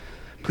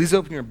Please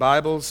open your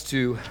Bibles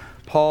to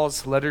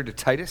Paul's letter to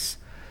Titus,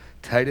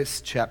 Titus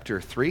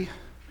chapter 3.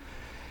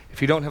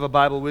 If you don't have a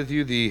Bible with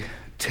you, the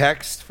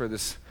text for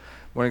this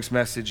morning's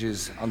message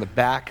is on the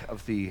back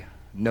of the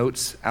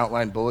notes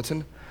outline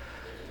bulletin.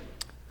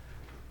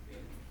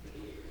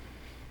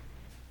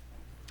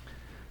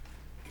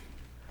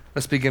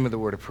 Let's begin with a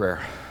word of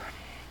prayer.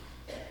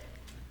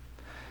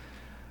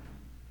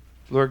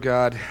 Lord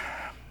God,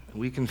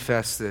 we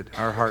confess that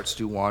our hearts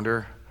do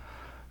wander,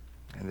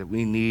 and that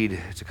we need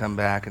to come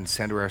back and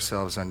center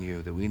ourselves on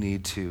you, that we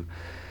need to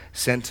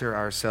center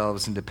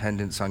ourselves in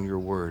dependence on your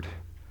word.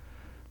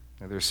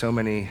 Now, there's so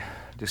many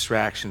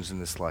distractions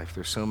in this life.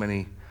 There's so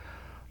many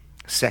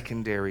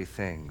secondary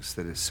things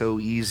that it's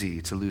so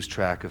easy to lose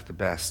track of the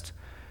best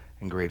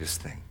and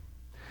greatest thing.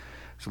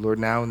 So Lord,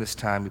 now in this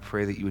time, we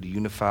pray that you would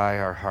unify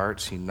our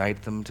hearts,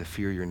 unite them to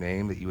fear your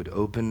name, that you would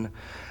open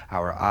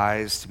our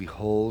eyes to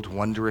behold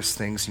wondrous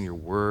things in your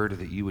word,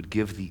 that you would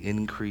give the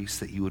increase,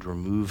 that you would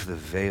remove the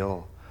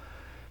veil,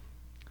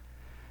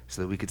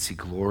 so that we could see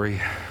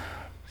glory,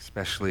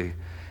 especially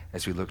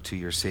as we look to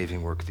your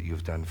saving work that you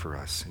have done for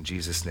us. In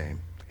Jesus'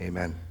 name,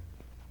 amen.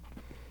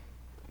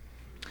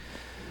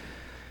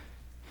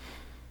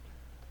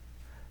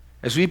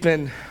 As we've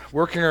been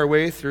working our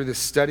way through this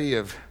study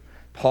of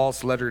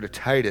Paul's letter to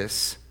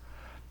Titus,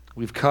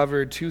 we've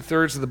covered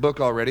 2/3 of the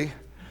book already,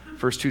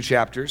 first two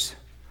chapters,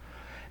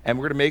 and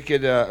we're going to make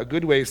it a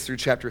good ways through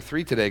chapter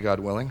 3 today, God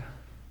willing.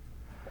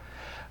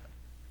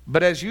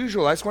 But as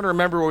usual, I just want to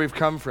remember where we've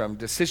come from,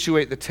 to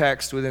situate the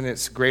text within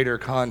its greater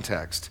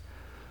context.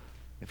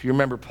 If you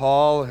remember,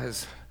 Paul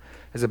has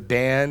a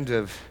band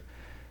of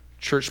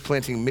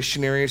church-planting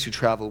missionaries who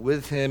travel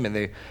with him, and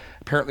they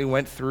apparently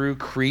went through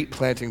Crete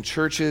planting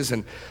churches,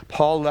 and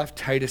Paul left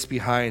Titus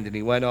behind, and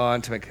he went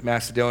on to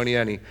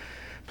Macedonia, and he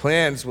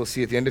plans, we'll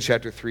see at the end of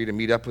chapter 3, to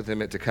meet up with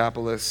him at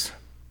Decapolis.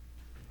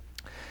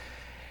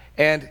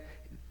 And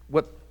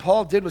what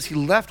Paul did was he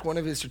left one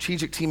of his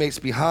strategic teammates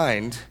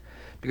behind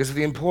because of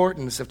the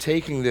importance of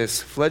taking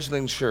this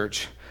fledgling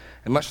church,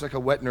 and much like a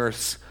wet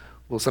nurse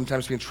will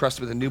sometimes be entrusted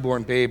with a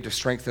newborn babe to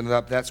strengthen it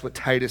up, that's what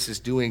Titus is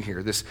doing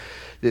here.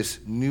 This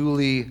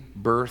newly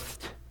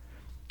birthed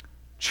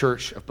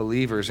church of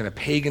believers in a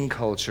pagan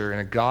culture, in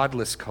a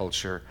godless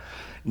culture,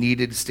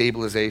 needed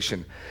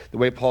stabilization. The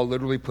way Paul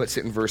literally puts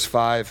it in verse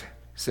 5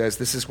 says,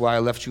 "This is why I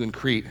left you in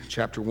Crete,"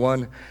 chapter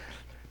 1,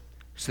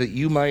 "so that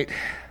you might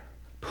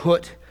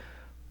put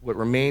what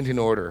remained in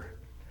order,"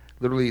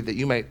 literally that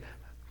you might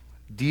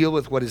deal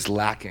with what is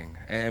lacking.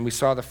 And we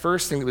saw the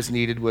first thing that was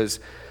needed was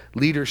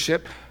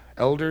leadership,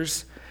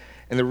 elders,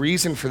 and the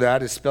reason for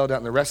that is spelled out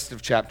in the rest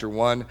of chapter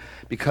 1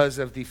 because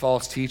of the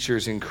false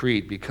teachers in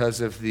Crete,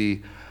 because of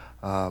the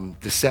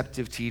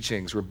deceptive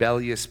teachings,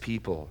 rebellious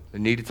people. There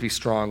needed to be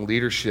strong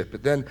leadership.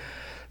 But then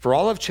for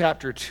all of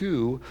chapter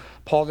 2,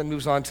 Paul then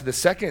moves on to the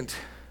second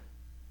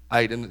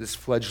item that this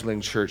fledgling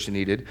church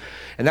needed,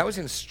 and that was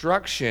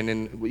instruction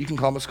in what you can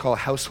almost call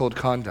household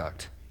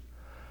conduct.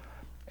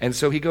 And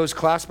so he goes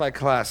class by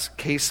class,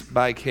 case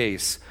by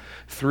case,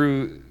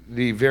 through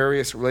the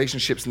various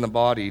relationships in the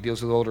body. He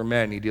deals with older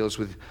men, he deals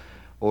with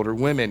older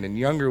women and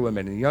younger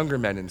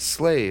men and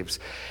slaves.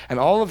 And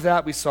all of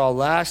that we saw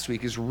last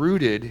week is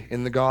rooted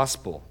in the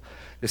gospel.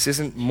 This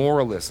isn't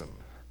moralism.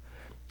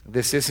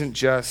 This isn't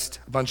just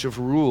a bunch of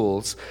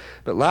rules.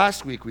 But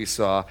last week we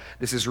saw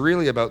this is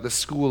really about the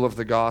school of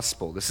the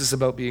gospel. This is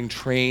about being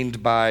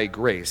trained by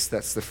grace.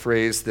 That's the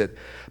phrase that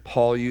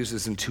Paul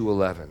uses in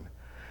 2:11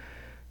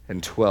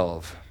 and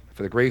 12.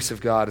 "For the grace of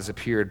God has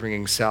appeared,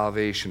 bringing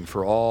salvation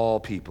for all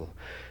people,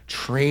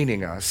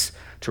 training us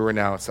to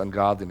renounce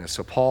ungodliness."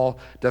 So Paul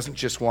doesn't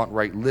just want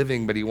right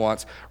living, but he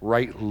wants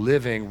right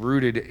living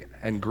rooted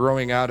and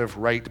growing out of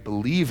right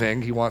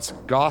believing. He wants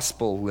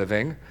gospel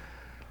living.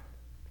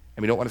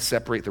 And we don't want to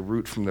separate the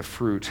root from the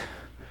fruit,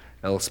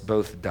 else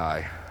both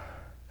die.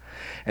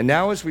 And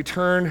now as we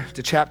turn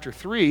to chapter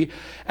 3,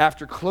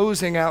 after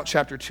closing out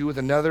chapter 2 with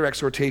another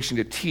exhortation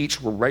to teach,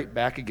 we're right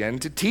back again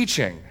to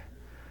teaching.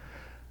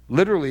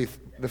 Literally,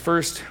 the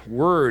first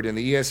word in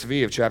the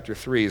ESV of chapter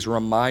 3 is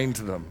remind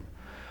them.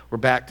 We're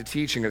back to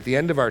teaching. At the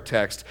end of our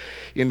text,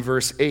 in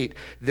verse 8,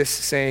 this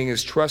saying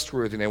is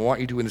trustworthy, and I want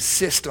you to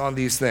insist on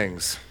these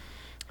things.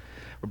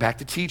 We're back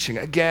to teaching.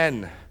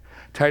 Again,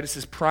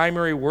 Titus's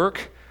primary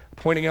work,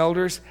 appointing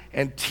elders,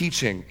 and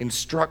teaching,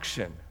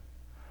 instruction.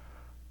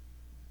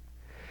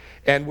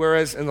 And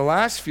whereas in the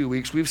last few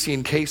weeks, we've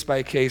seen case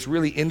by case,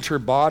 really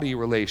interbody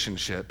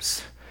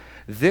relationships,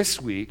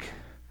 this week,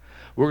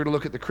 we're going to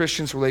look at the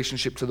Christian's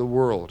relationship to the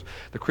world,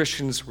 the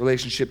Christian's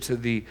relationship to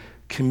the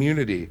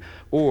community,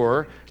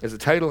 or, as the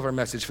title of our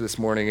message for this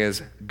morning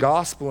is,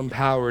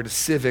 Gospel-Empowered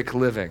Civic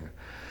Living.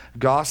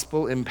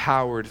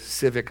 Gospel-Empowered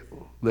Civic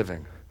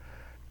Living.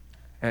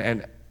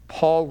 And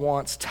Paul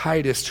wants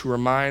Titus to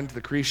remind the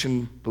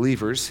Cretan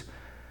believers,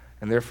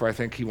 and therefore I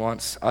think he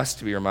wants us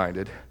to be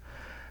reminded,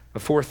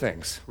 of four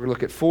things. We're going to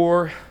look at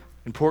four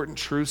important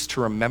truths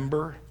to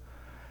remember.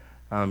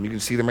 You can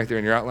see them right there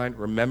in your outline.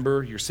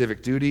 Remember your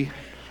civic duty.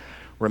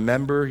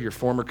 remember your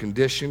former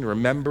condition,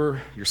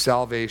 remember your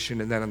salvation,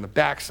 and then on the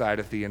backside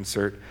of the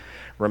insert,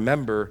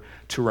 remember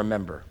to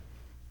remember.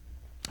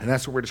 And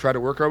that's what we're going to try to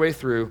work our way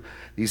through,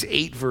 these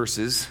 8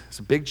 verses. It's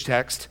a big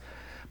text,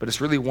 but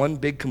it's really one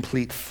big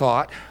complete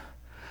thought.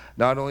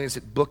 Not only is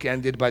it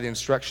bookended by the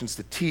instructions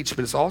to teach,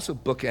 but it's also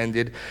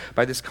bookended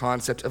by this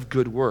concept of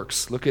good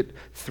works. Look at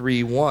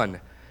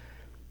 3:1.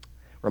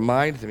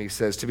 Remind them, he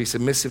says, to be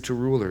submissive to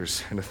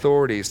rulers and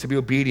authorities, to be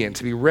obedient,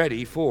 to be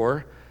ready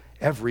for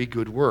every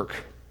good work.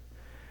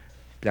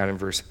 Down in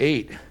verse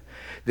 8,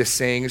 this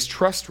saying is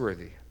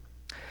trustworthy.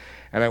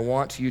 And I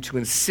want you to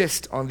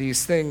insist on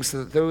these things so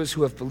that those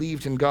who have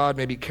believed in God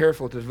may be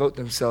careful to devote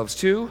themselves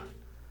to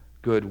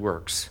good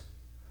works.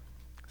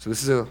 So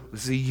this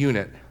is a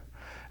unit.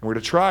 And we're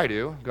going to try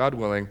to, God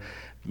willing,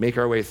 make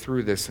our way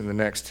through this in the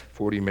next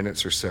 40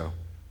 minutes or so.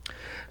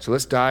 So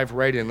let's dive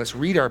right in. Let's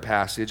read our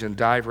passage and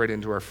dive right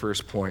into our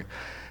first point.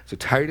 So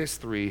Titus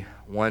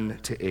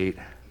 3:1-8.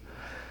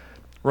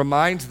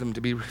 Remind them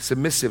to be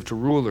submissive to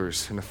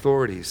rulers and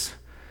authorities,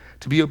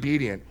 to be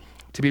obedient,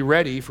 to be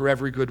ready for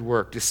every good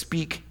work, to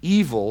speak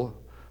evil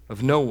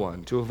of no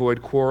one, to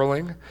avoid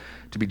quarreling,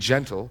 to be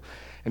gentle,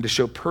 and to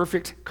show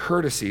perfect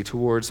courtesy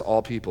towards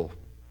all people.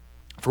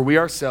 For we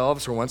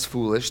ourselves were once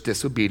foolish,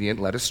 disobedient,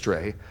 led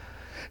astray,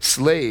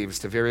 slaves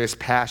to various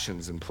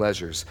passions and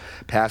pleasures,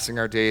 passing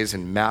our days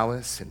in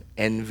malice and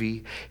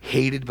envy,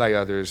 hated by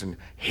others and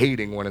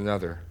hating one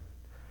another.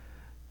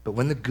 But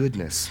when the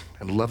goodness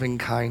and loving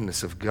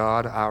kindness of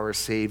God our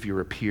Savior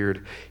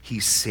appeared, he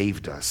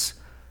saved us,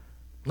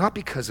 not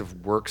because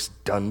of works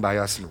done by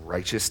us in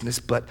righteousness,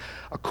 but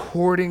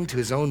according to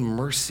his own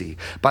mercy,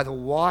 by the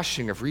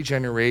washing of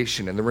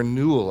regeneration and the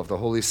renewal of the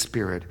Holy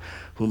Spirit,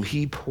 whom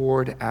he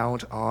poured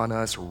out on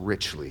us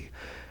richly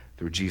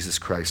through Jesus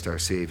Christ our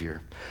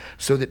Savior,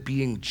 so that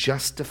being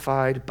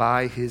justified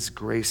by his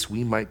grace,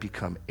 we might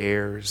become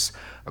heirs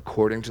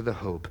according to the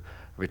hope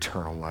of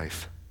eternal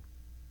life.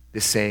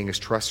 This saying is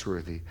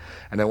trustworthy,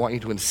 and I want you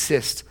to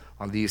insist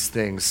on these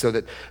things so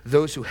that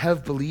those who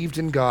have believed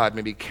in God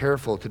may be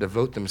careful to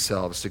devote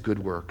themselves to good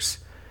works.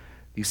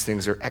 These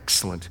things are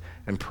excellent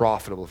and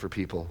profitable for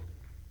people.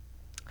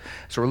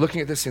 So we're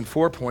looking at this in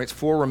 4 points,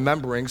 4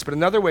 rememberings, but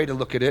another way to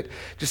look at it,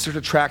 just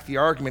to track the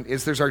argument,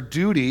 is there's our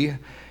duty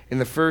in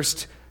the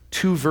first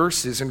 2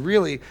 verses, and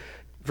really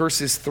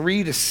verses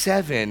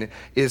 3-7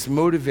 is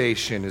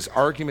motivation, is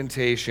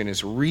argumentation,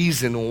 is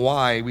reason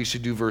why we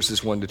should do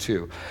verses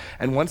 1-2.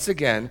 And once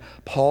again,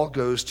 Paul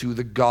goes to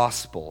the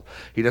gospel.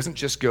 He doesn't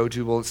just go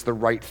to, well, it's the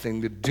right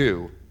thing to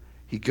do.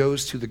 He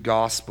goes to the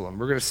gospel, and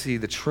we're going to see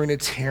the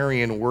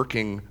Trinitarian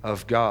working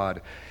of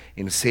God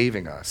in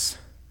saving us.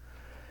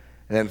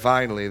 And then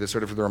finally, the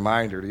sort of the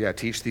reminder to,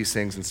 teach these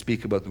things and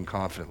speak about them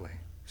confidently.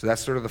 So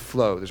that's sort of the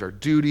flow. There's our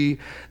duty,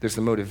 there's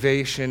the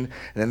motivation, and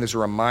then there's a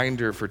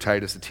reminder for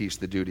Titus to teach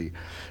the duty.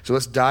 So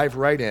let's dive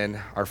right in.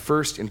 Our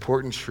first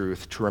important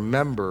truth, to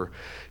remember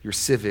your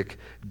civic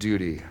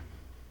duty.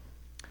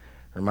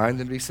 Remind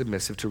them to be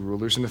submissive to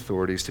rulers and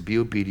authorities, to be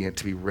obedient,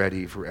 to be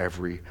ready for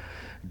every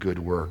good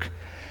work.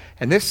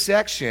 And this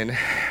section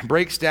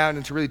breaks down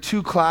into really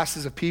 2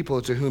 classes of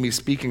people to whom he's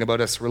speaking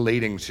about us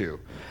relating to.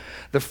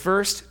 The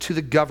first, to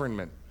the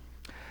government.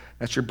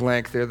 That's your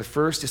blank there. The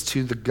first is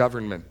to the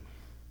government.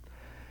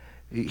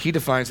 He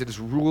defines it as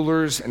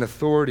rulers and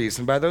authorities.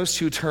 And by those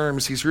 2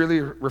 terms, he's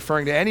really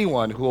referring to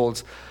anyone who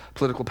holds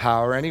political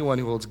power, anyone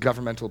who holds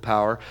governmental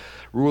power.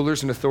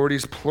 Rulers and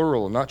authorities,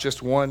 plural, not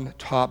just one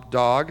top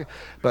dog,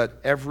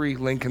 but every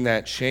link in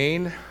that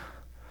chain.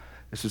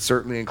 This would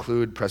certainly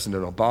include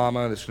President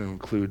Obama. This would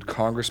include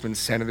congressmen,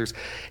 senators,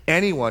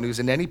 anyone who's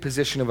in any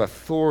position of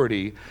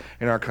authority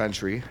in our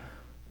country.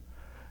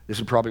 This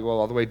would probably go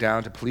all the way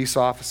down to police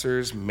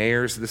officers,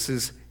 mayors. This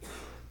is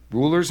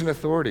rulers and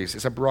authorities.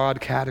 It's a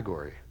broad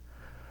category.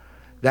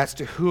 That's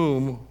to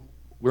whom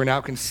we're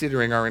now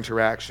considering our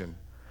interaction.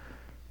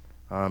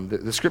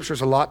 The scripture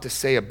has a lot to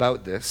say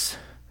about this.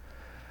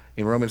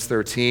 In Romans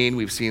 13,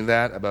 we've seen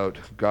that about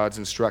God's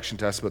instruction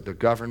to us about the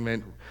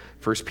government,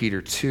 1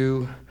 Peter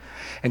 2.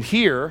 And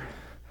here,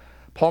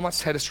 Paul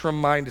wants us to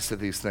remind us of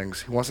these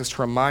things. He wants us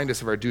to remind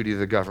us of our duty to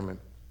the government,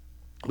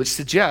 which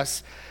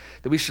suggests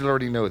that we should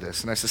already know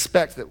this. And I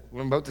suspect that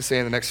what I'm about to say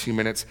in the next few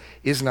minutes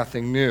is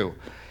nothing new.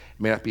 It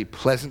may not be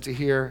pleasant to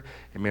hear.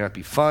 It may not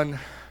be fun. It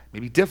may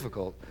be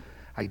difficult.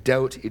 I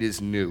doubt it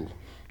is new.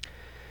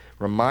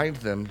 Remind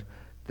them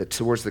that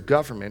towards the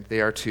government,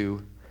 they are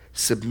to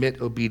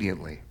submit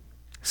obediently.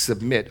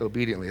 Submit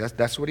obediently.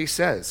 That's what he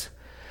says.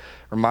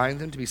 Remind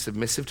them to be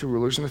submissive to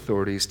rulers and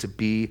authorities, to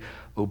be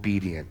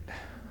obedient.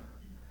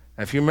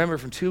 Now, if you remember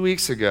from 2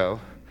 weeks ago,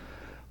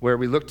 where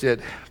we looked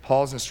at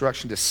Paul's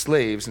instruction to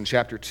slaves in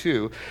chapter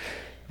 2,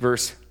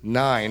 verse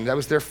 9, that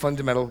was their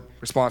fundamental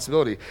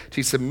responsibility, to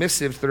be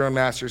submissive to their own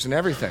masters in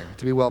everything,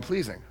 to be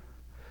well-pleasing.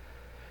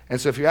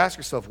 And so if you ask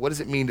yourself, what does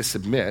it mean to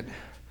submit?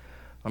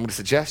 I'm going to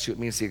suggest to you it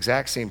means the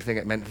exact same thing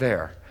it meant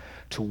there,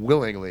 to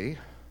willingly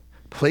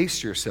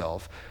place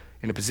yourself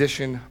in a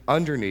position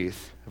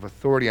underneath, of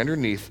authority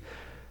underneath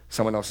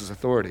someone else's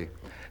authority.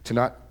 to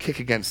not kick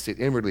against it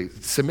inwardly.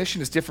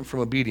 Submission is different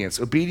from obedience.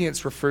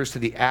 Obedience refers to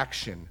the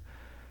action.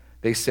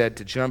 They said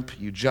to jump,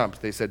 you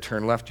jumped. They said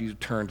turn left, you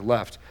turned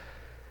left.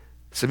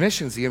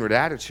 Submission is the inward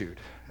attitude.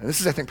 And this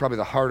is, I think, probably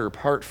the harder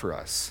part for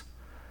us.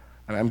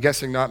 And I'm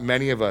guessing not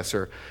many of us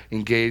are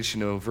engaged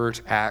in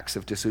overt acts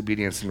of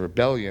disobedience and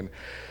rebellion,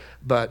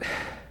 but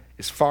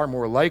it's far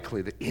more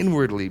likely that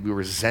inwardly we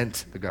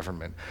resent the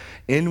government.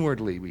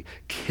 Inwardly we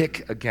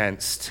kick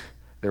against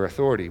their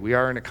authority. We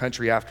are in a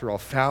country, after all,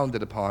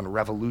 founded upon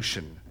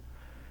revolution.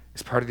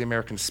 It's part of the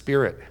American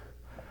spirit.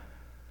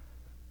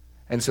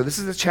 And so this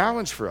is a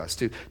challenge for us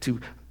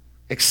to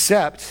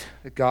accept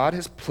that God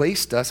has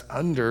placed us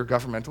under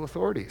governmental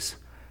authorities.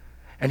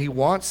 And he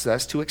wants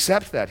us to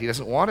accept that. He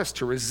doesn't want us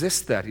to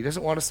resist that. He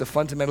doesn't want us to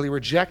fundamentally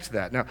reject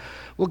that. Now,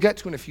 we'll get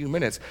to in a few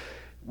minutes.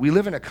 We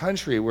live in a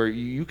country where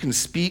you can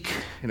speak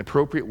in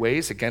appropriate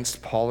ways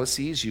against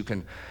policies. You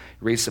can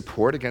raise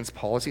support against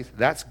policies.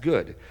 That's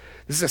good.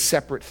 This is a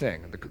separate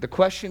thing. The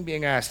question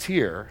being asked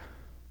here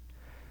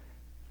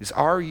is,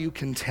 are you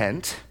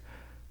content?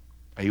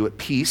 Are you at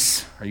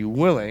peace? Are you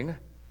willing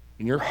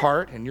in your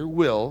heart and your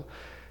will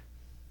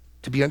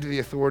to be under the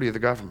authority of the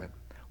government?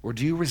 Or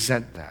do you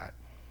resent that?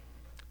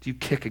 Do you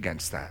kick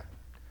against that?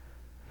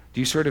 Do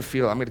you sort of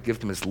feel, I'm going to give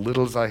them as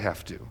little as I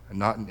have to and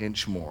not an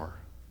inch more?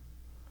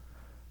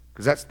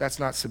 Because that's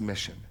not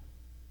submission.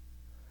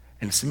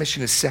 And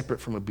submission is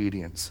separate from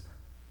obedience.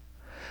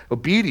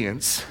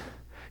 Obedience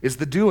is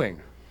the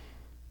doing.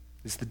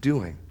 It's the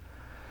doing.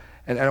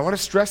 And I want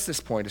to stress this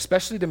point,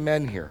 especially to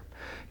men here,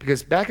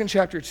 because back in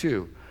chapter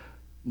 2,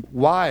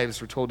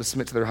 wives were told to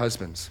submit to their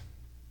husbands.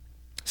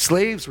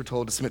 Slaves were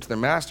told to submit to their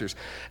masters.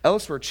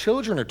 Elsewhere,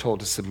 children are told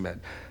to submit.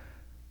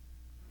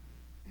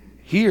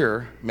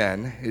 Here,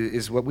 men,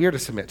 is what we are to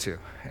submit to.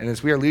 And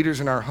as we are leaders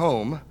in our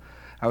home,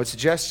 I would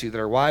suggest to you that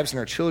our wives and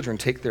our children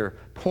take their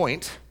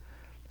point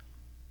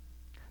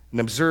and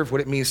observe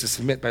what it means to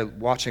submit by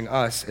watching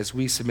us as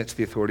we submit to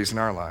the authorities in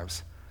our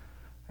lives.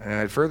 And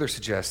I'd further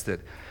suggest that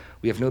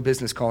we have no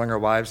business calling our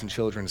wives and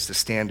children to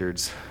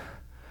standards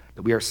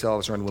that we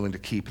ourselves are unwilling to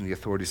keep in the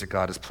authorities that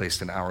God has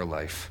placed in our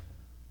life.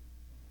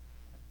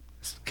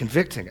 It's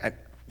convicting.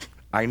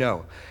 I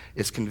know.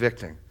 It's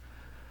convicting.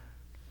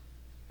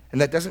 And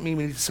that doesn't mean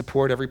we need to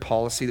support every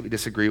policy that we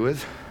disagree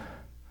with.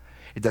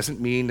 It doesn't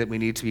mean that we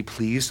need to be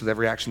pleased with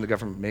every action the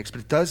government makes, but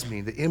it does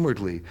mean that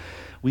inwardly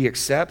we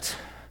accept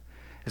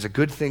as a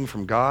good thing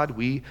from God,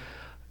 we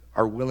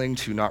are willing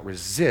to not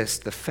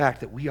resist the fact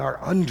that we are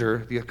under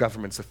the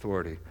government's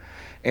authority.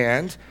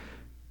 And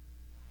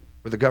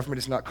where the government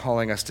is not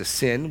calling us to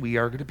sin, we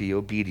are going to be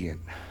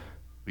obedient.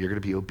 We are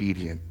going to be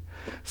obedient.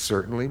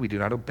 Certainly, we do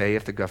not obey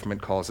if the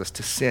government calls us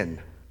to sin.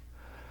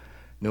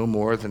 No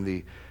more than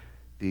the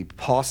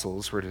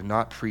apostles were to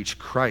not preach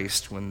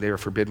Christ when they were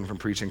forbidden from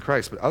preaching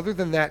Christ. But other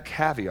than that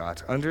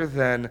caveat, other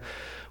than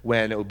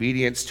when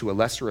obedience to a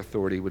lesser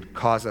authority would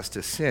cause us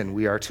to sin,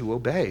 we are to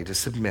obey, to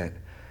submit.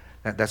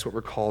 That's what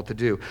we're called to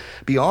do.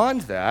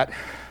 Beyond that,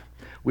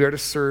 we are to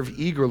serve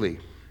eagerly.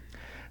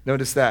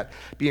 Notice that,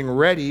 being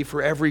ready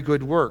for every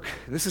good work.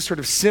 This is sort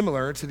of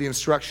similar to the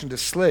instruction to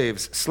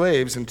slaves.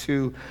 Slaves in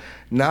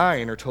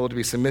 2:9 are told to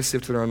be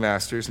submissive to their own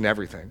masters in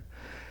everything,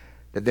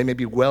 that they may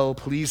be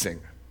well-pleasing.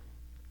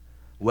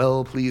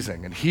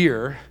 Well-pleasing. And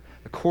here,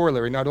 the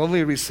corollary, not only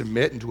do we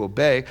submit and to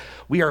obey,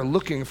 we are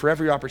looking for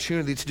every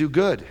opportunity to do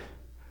good.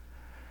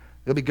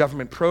 There'll be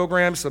government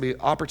programs, there'll be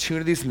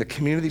opportunities in the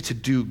community to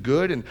do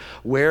good, and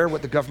where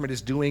what the government is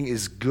doing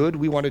is good,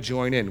 we want to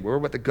join in. Where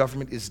what the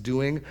government is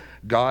doing,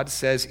 God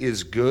says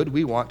is good,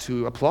 we want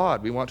to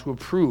applaud, we want to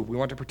approve, we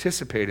want to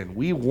participate in.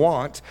 We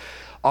want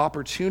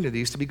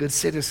opportunities to be good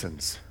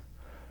citizens.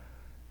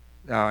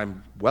 Now,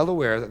 I'm well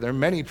aware that there are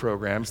many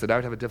programs that I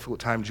would have a difficult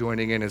time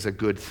joining in as a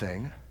good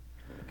thing,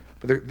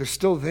 but they're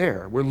still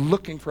there. We're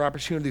looking for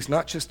opportunities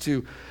not just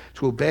to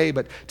obey,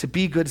 but to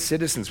be good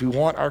citizens. We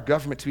want our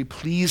government to be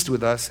pleased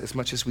with us as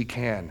much as we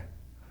can.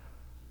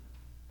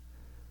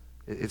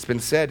 It's been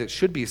said, it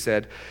should be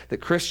said, that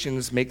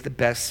Christians make the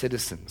best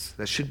citizens.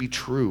 That should be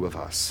true of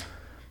us.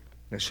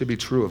 That should be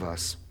true of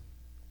us.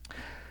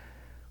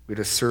 We're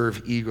to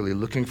serve eagerly,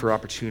 looking for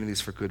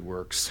opportunities for good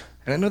works.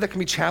 And I know that can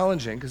be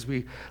challenging because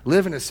we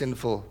live in a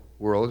sinful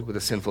world with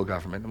a sinful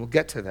government, and we'll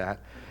get to that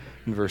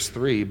in verse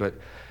 3. But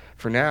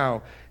for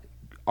now,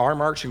 our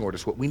marching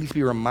orders, what we need to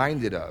be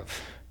reminded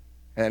of,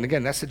 and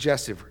again, that's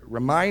suggestive.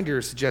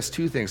 Reminders suggest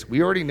two things.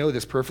 We already know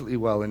this perfectly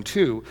well, and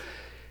two,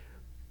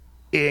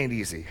 it ain't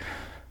easy.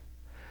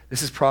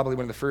 This is probably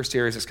one of the first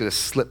areas that's going to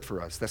slip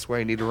for us. That's why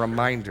I need a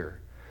reminder.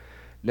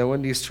 No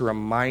one needs to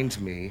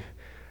remind me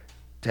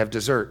to have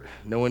dessert.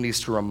 No one needs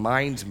to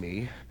remind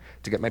me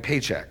to get my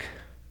paycheck.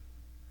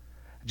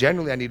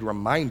 Generally, I need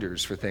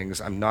reminders for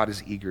things I'm not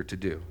as eager to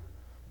do.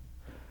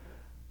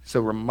 So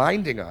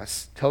reminding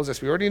us tells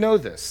us we already know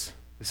this.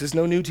 This is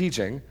no new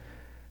teaching.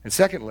 And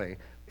secondly,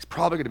 it's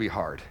probably going to be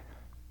hard.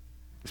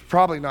 It's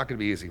probably not going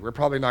to be easy. We're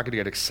probably not going to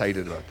get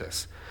excited about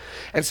this.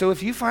 And so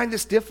if you find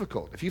this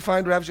difficult, if you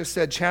find what I've just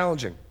said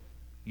challenging,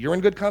 you're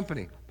in good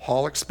company.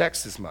 Paul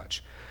expects as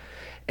much.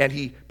 And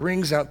he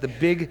brings out the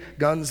big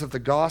guns of the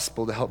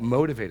gospel to help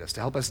motivate us, to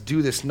help us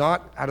do this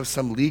not out of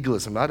some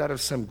legalism, not out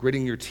of some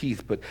gritting your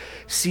teeth, but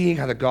seeing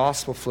how the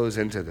gospel flows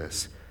into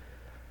this.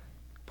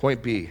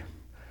 Point B,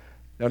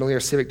 not only our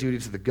civic duty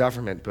to the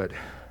government, but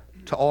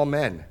to all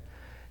men.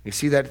 You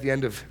see that at the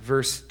end of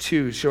verse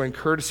 2, showing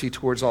courtesy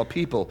towards all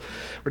people.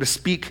 We're to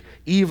speak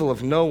evil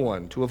of no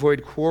one, to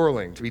avoid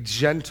quarreling, to be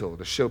gentle,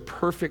 to show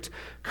perfect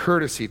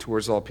courtesy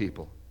towards all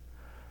people.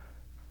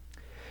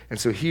 And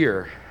so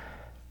here,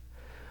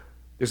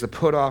 there's the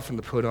put off and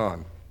the put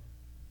on.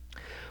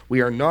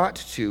 We are not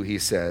to, he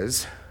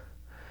says,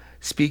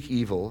 speak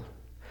evil.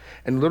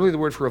 And literally the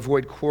word for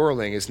avoid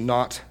quarreling is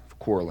not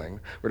quarreling.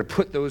 We're to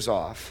put those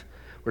off.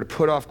 We're to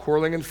put off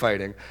quarreling and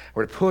fighting.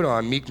 We're to put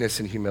on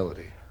meekness and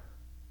humility.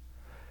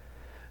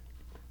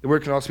 The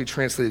word can also be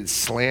translated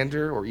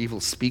slander or evil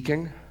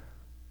speaking,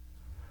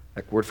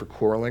 that word for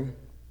quarreling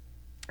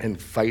and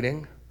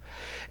fighting.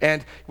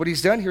 And what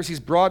he's done here is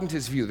he's broadened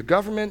his view. The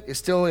government is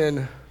still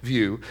in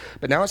view,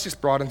 but now it's just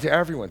broadened to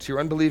everyone, to your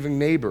unbelieving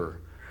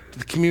neighbor, to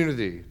the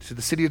community, to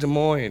the city of Des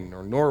Moines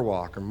or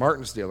Norwalk or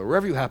Martinsdale or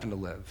wherever you happen to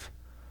live.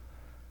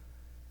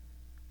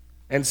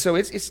 And so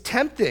it's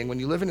tempting when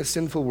you live in a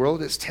sinful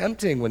world. It's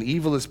tempting when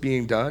evil is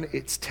being done.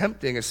 It's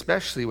tempting,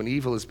 especially when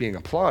evil is being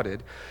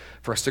applauded,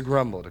 for us to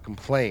grumble, to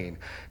complain,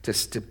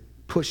 to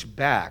push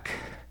back.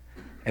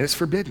 And it's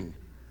forbidden.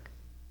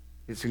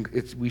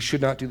 We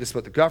should not do this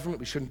about the government.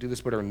 We shouldn't do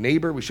this about our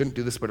neighbor. We shouldn't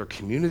do this about our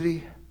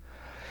community.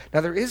 Now,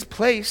 there is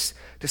place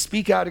to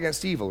speak out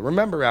against evil.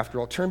 Remember,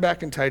 after all, turn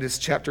back in Titus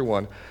chapter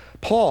 1.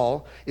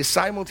 Paul is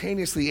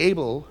simultaneously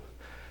able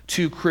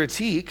to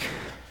critique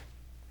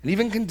and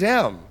even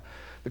condemn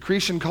the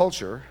Cretan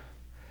culture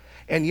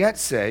and yet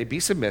say, be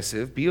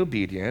submissive, be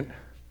obedient,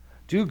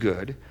 do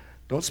good,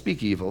 don't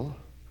speak evil.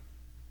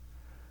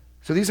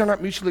 So these are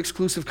not mutually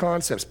exclusive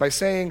concepts. By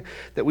saying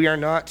that we are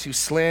not to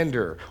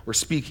slander or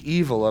speak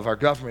evil of our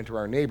government or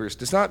our neighbors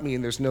does not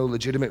mean there's no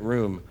legitimate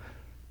room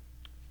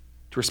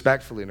to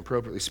respectfully and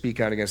appropriately speak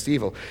out against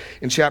evil.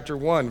 In chapter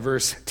 1,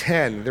 verse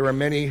 10, there are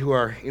many who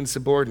are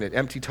insubordinate,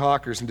 empty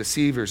talkers and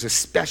deceivers,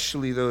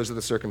 especially those of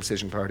the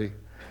circumcision party.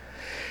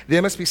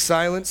 They must be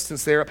silenced,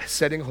 since they are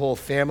upsetting whole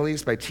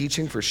families by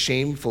teaching for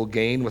shameful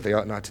gain what they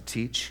ought not to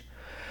teach.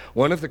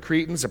 One of the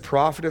Cretans, a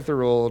prophet of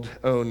their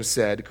own,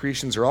 said,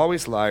 Cretans are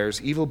always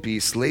liars, evil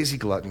beasts, lazy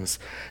gluttons.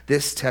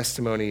 This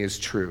testimony is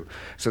true.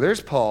 So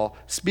there's Paul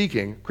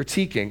speaking,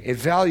 critiquing,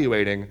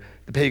 evaluating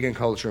the pagan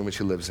culture in which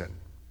he lives in.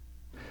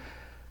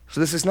 So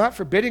this is not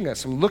forbidding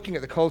us from looking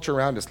at the culture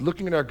around us,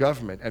 looking at our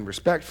government, and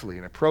respectfully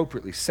and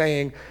appropriately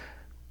saying,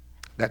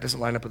 that doesn't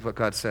line up with what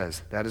God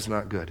says. That is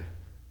not good.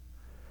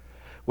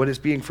 What is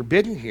being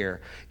forbidden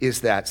here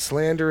is that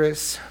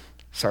slanderous,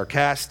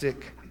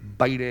 sarcastic,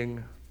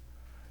 biting,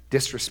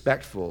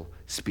 disrespectful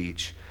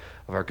speech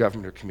of our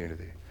government or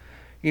community.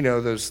 You know,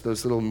 those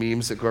little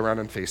memes that go around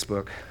on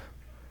Facebook.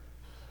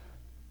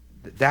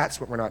 That's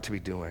what we're not to be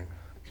doing.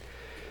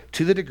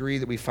 To the degree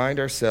that we find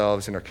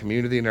ourselves in our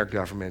community and our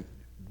government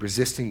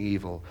resisting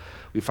evil,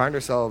 we find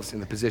ourselves in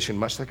the position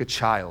much like a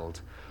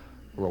child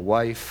or a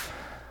wife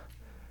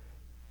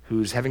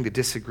who's having to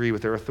disagree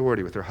with their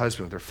authority, with their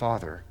husband, with their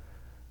father.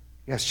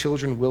 Yes,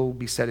 children will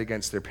be set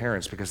against their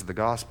parents because of the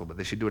gospel, but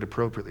they should do it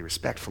appropriately,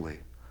 respectfully.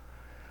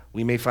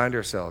 We may find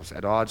ourselves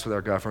at odds with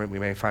our government. We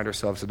may find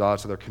ourselves at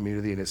odds with our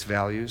community and its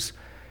values.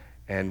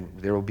 And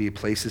there will be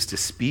places to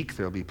speak.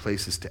 There will be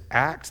places to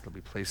act. There will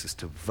be places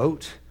to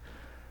vote.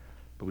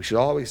 But we should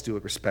always do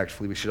it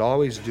respectfully. We should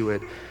always do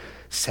it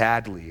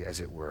sadly, as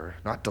it were,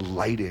 not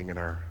delighting in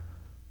our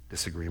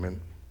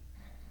disagreement.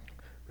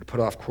 We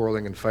put off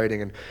quarreling and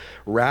fighting. And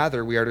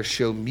rather, we are to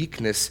show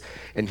meekness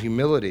and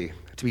humility,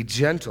 to be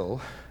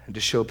gentle, and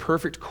to show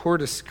perfect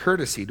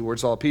courtesy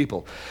towards all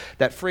people.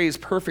 That phrase,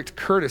 perfect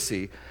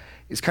courtesy,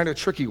 is kind of a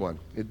tricky one.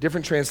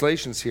 Different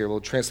translations here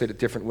will translate it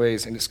different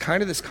ways, and it's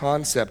kind of this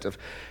concept of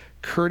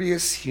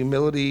courteous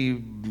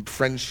humility,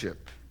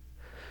 friendship.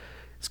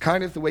 It's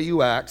kind of the way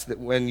you act that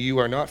when you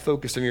are not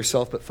focused on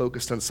yourself but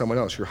focused on someone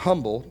else. You're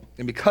humble,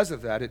 and because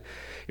of that, it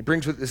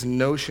brings with it this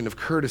notion of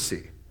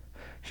courtesy,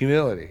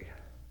 humility.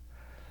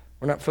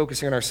 We're not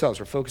focusing on ourselves.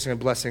 We're focusing on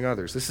blessing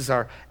others. This is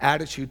our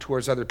attitude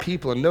towards other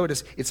people. And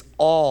notice, it's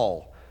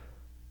all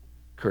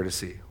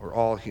courtesy or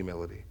all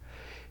humility.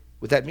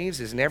 What that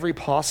means is in every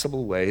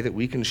possible way that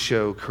we can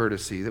show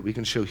courtesy, that we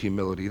can show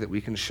humility, that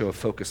we can show a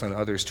focus on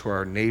others to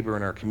our neighbor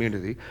and our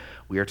community,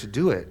 we are to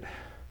do it.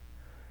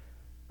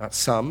 Not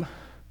some,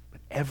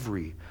 but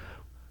every.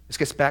 This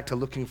gets back to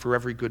looking for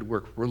every good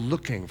work. We're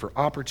looking for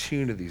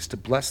opportunities to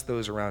bless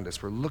those around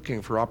us. We're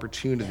looking for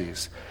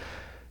opportunities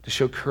to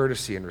show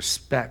courtesy and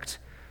respect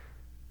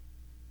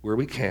where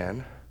we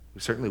can.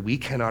 Certainly we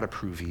cannot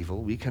approve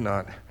evil. We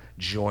cannot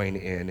join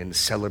in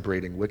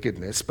celebrating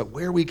wickedness, but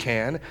where we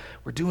can,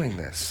 we're doing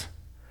this.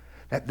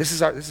 This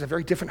is a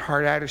very different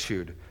heart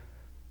attitude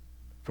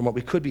from what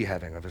we could be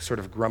having, of a sort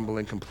of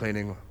grumbling,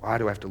 complaining, why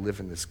do I have to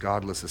live in this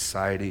godless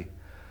society?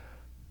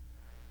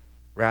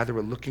 Rather,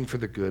 we're looking for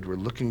the good, we're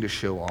looking to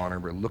show honor,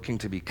 we're looking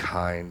to be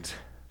kind,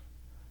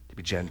 to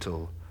be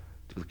gentle,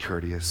 to be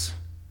courteous.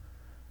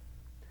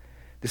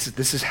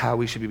 This is how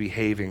we should be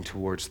behaving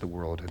towards the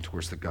world and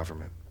towards the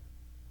government.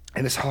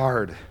 And it's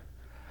hard,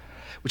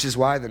 which is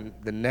why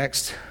the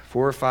next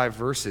 4 or 5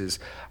 verses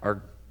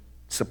are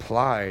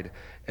supplied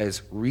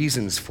as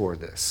reasons for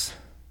this.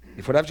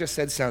 If what I've just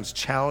said sounds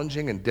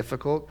challenging and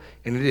difficult,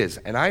 and it is,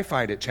 and I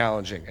find it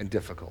challenging and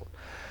difficult,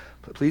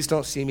 but please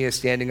don't see me as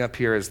standing up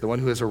here as the one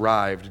who has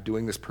arrived,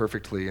 doing this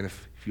perfectly, and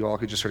if you all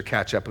could just sort of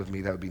catch up with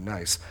me, that would be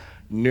nice.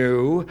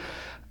 No,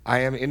 I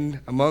am in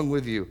among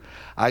with you.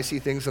 I see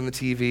things on the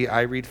TV,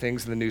 I read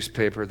things in the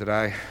newspaper that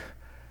I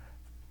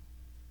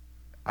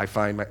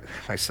find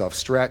myself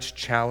stretched,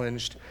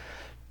 challenged.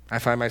 I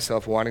find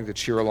myself wanting to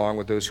cheer along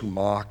with those who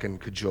mock and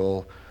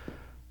cajole.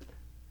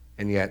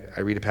 And yet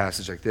I read a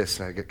passage like this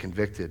and I get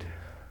convicted.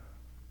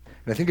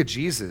 And I think of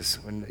Jesus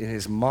in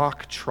his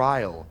mock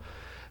trial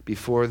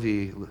before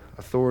the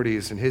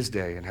authorities in his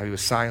day, and how he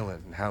was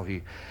silent, and how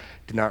he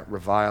did not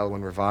revile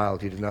when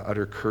reviled. He did not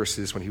utter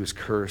curses when he was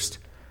cursed,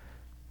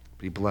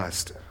 but he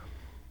blessed.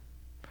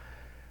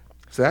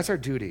 So that's our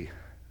duty.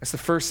 That's the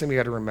first thing we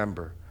got to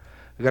remember.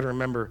 We've got to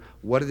remember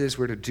what it is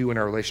we're to do in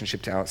our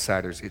relationship to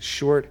outsiders. It's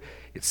short,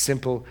 it's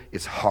simple,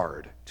 it's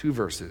hard. 2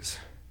 verses.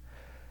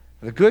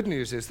 And the good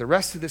news is the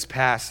rest of this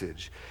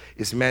passage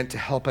is meant to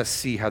help us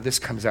see how this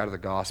comes out of the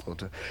gospel,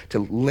 to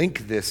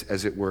link this,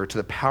 as it were, to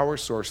the power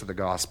source of the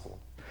gospel.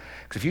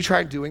 Because if you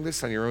try doing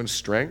this on your own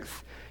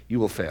strength,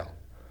 you will fail.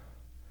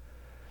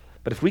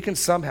 But if we can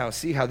somehow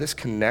see how this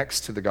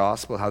connects to the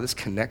gospel, how this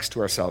connects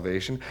to our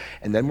salvation,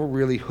 and then we're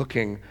really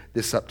hooking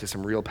this up to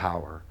some real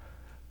power.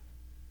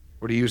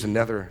 Or to use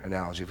another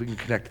analogy, if we can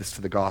connect this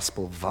to the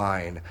gospel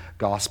vine,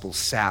 gospel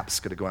sap's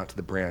going to go out to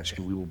the branch,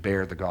 and we will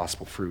bear the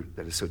gospel fruit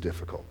that is so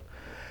difficult.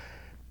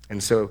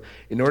 And so,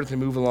 in order to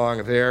move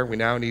along there, we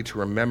now need to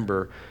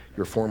remember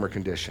your former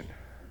condition.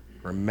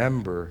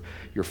 Remember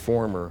your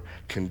former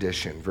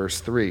condition. Verse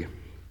 3.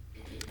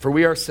 For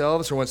we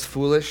ourselves were once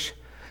foolish,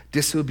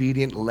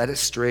 disobedient, led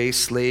astray,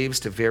 slaves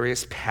to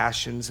various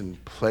passions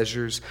and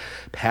pleasures,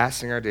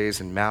 passing our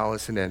days in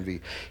malice and envy,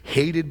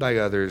 hated by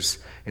others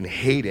and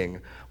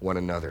hating one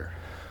another.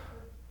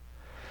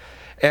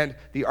 And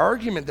the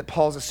argument that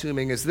Paul's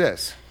assuming is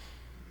this.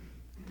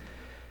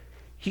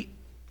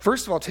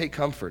 First of all, take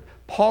comfort.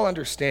 Paul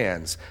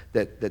understands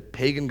that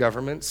pagan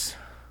governments,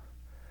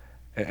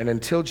 and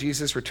until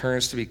Jesus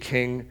returns to be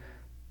king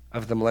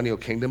of the millennial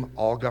kingdom,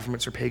 all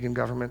governments are pagan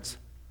governments.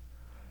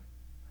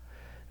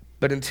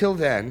 But until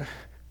then,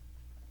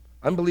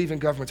 unbelieving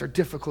governments are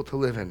difficult to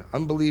live in.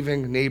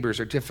 Unbelieving neighbors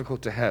are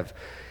difficult to have.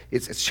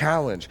 It's a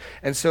challenge.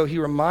 And so he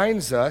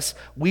reminds us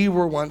we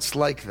were once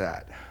like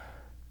that.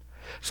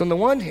 So on the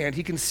one hand,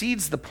 he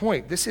concedes the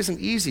point. This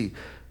isn't easy.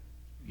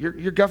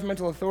 Your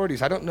governmental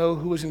authorities, I don't know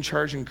who was in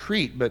charge in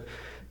Crete, but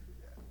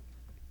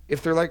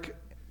if they're like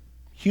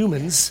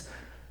humans,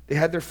 they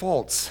had their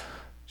faults,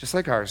 just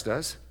like ours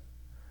does.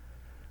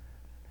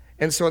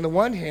 And so on the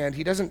one hand,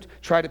 he doesn't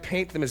try to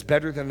paint them as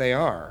better than they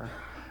are.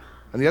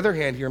 On the other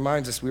hand, he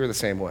reminds us we are the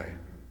same way.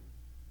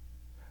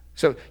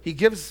 So he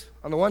gives,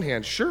 on the one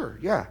hand, sure,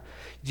 yeah.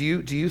 Do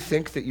you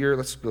think that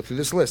let's go through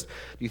this list.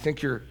 Do you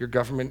think your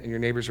government and your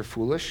neighbors are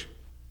foolish?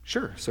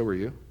 Sure, so are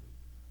you.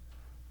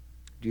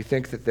 Do you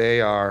think that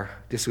they are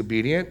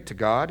disobedient to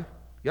God?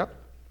 Yep,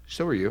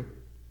 so are you. Do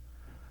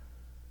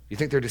you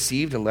think they're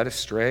deceived and led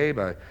astray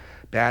by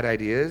bad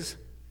ideas?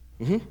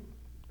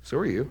 So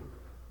are you.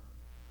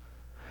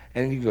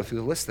 And you can go through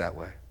the list that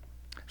way.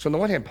 So on the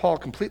one hand, Paul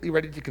completely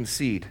ready to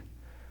concede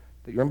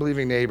that your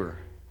unbelieving neighbor,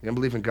 the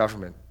unbelieving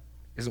government,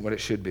 isn't what it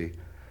should be.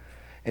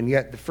 And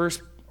yet the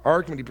first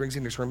argument he brings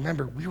in is,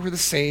 remember, we were the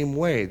same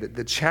way. That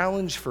the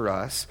challenge for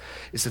us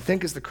is to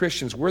think as the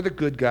Christians, we're the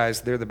good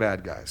guys, they're the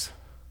bad guys.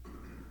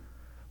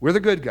 We're the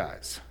good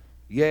guys.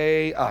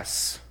 Yay,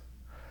 us.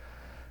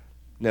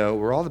 No,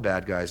 we're all the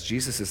bad guys.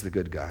 Jesus is the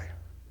good guy.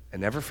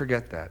 And never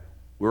forget that.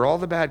 We're all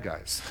the bad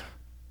guys.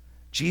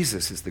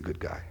 Jesus is the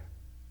good guy.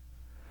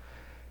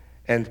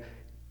 And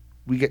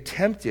we get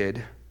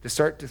tempted to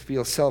start to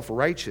feel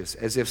self-righteous,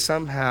 as if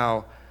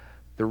somehow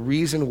the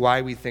reason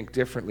why we think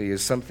differently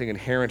is something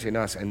inherent in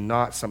us and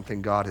not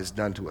something God has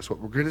done to us. What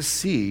we're going to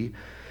see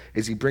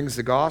as he brings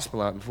the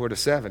gospel out in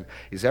 4-7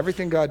 is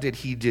everything God did,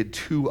 he did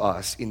to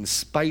us in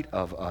spite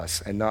of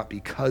us and not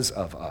because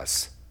of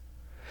us.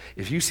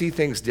 If you see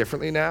things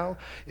differently now,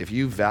 if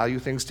you value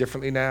things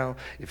differently now,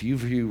 if you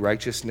view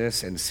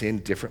righteousness and sin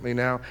differently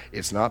now,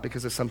 it's not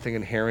because of something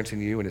inherent in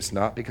you, and it's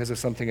not because of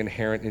something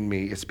inherent in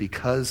me. It's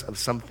because of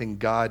something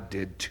God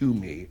did to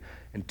me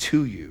and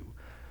to you.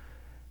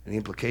 And the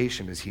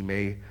implication is he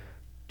may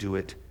do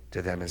it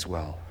to them as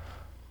well.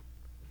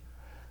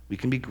 We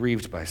can be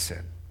grieved by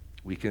sin.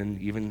 We can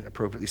even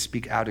appropriately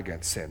speak out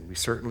against sin. We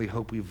certainly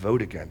hope we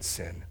vote against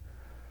sin.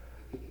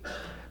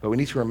 But we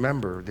need to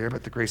remember, there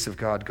but the grace of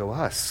God go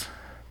us.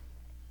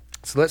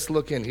 So let's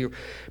look in. He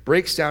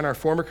breaks down our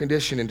former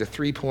condition into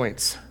 3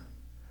 points.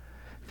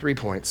 3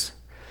 points.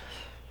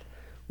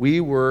 We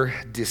were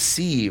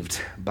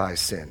deceived by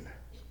sin.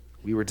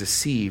 We were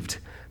deceived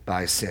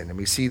by sin. And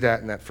we see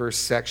that in that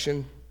first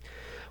section.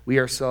 We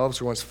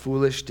ourselves were once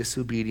foolish,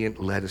 disobedient,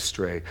 led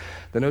astray.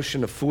 The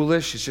notion of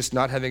foolish is just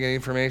not having any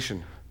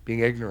information, being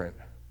ignorant.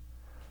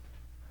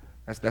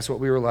 That's what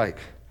we were like.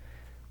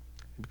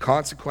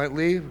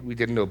 Consequently, we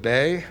didn't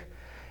obey,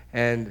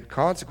 and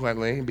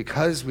consequently,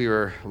 because we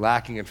were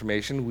lacking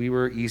information, we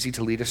were easy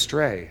to lead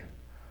astray.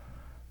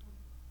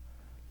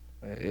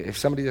 If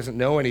somebody doesn't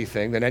know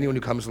anything, then anyone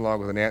who comes along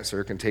with an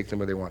answer can take them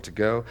where they want to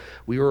go.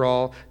 We were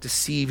all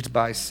deceived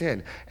by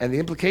sin. And the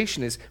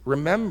implication is,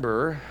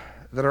 remember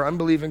that our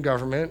unbelieving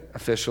government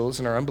officials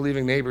and our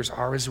unbelieving neighbors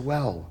are as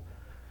well.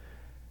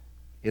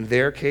 In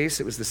their case,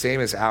 it was the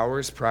same as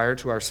ours prior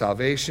to our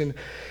salvation.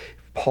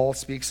 Paul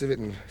speaks of it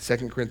in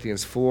 2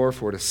 Corinthians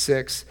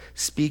 4:4-6,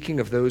 speaking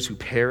of those who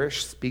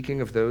perish,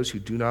 speaking of those who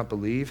do not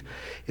believe.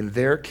 In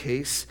their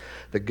case,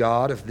 the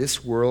God of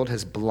this world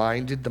has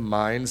blinded the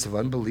minds of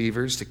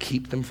unbelievers to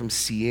keep them from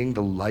seeing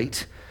the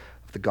light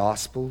of the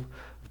gospel,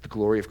 of the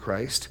glory of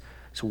Christ.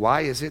 So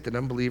why is it that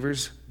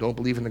unbelievers don't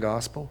believe in the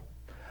gospel?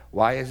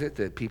 Why is it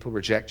that people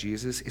reject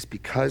Jesus? It's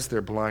because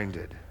they're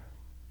blinded.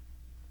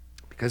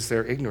 Because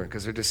they're ignorant,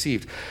 because they're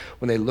deceived.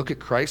 When they look at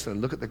Christ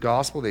and look at the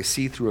gospel, they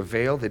see through a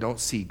veil. They don't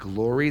see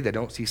glory. They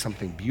don't see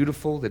something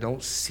beautiful. They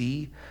don't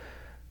see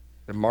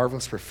the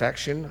marvelous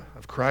perfection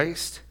of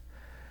Christ.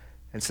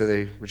 And so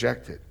they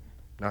reject it,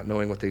 not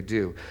knowing what they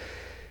do.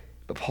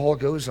 But Paul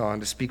goes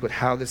on to speak about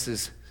how this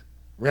is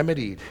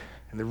remedied.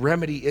 And the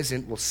remedy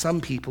isn't, well,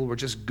 some people were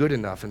just good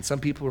enough, and some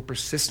people were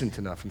persistent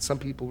enough, and some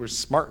people were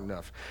smart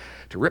enough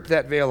to rip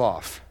that veil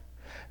off.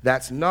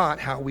 That's not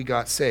how we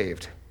got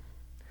saved.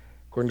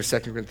 According to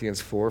 2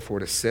 Corinthians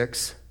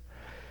 4:4-6,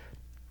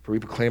 for we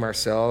proclaim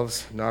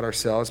ourselves, not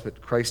ourselves,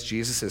 but Christ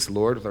Jesus as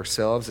Lord, with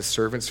ourselves as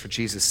servants for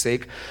Jesus'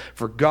 sake.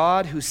 For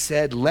God, who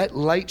said, let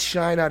light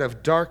shine out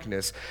of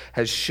darkness,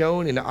 has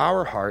shone in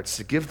our hearts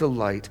to give the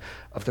light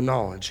of the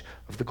knowledge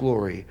of the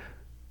glory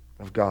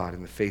of God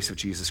in the face of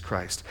Jesus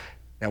Christ.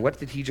 Now, what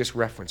did he just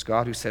reference?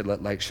 God who said,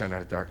 let light shine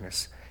out of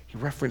darkness. He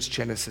referenced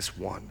Genesis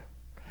 1.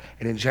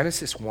 And in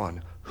Genesis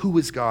 1, who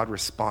is God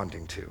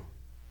responding to?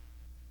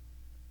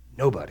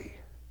 Nobody.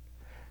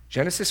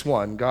 Genesis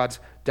 1, God's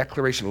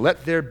declaration,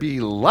 let there be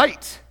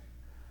light,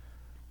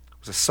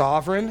 was a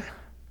sovereign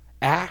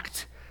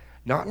act,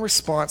 not in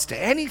response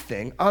to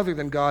anything other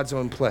than God's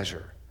own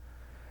pleasure.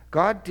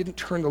 God didn't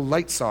turn the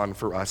lights on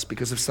for us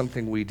because of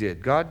something we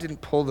did. God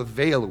didn't pull the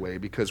veil away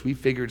because we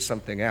figured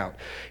something out.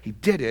 He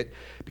did it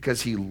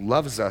because he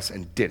loves us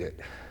and did it.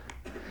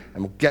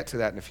 And we'll get to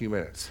that in a few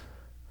minutes.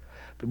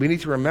 But we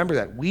need to remember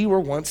that we were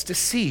once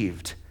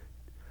deceived.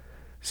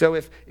 So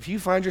if you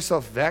find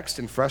yourself vexed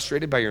and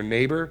frustrated by your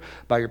neighbor,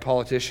 by your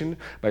politician,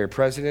 by your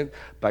president,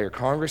 by your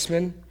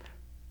congressman,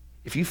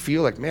 if you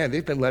feel like, man,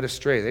 they've been led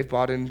astray, they've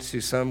bought into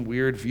some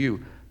weird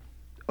view,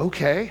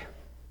 okay.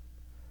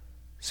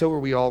 So were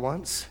we all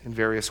once in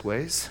various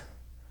ways.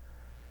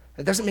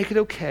 It doesn't make it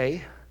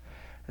okay.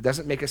 It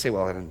doesn't make us say,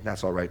 well, then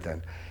that's all right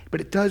then.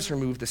 But it does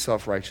remove the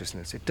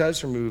self-righteousness. It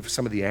does remove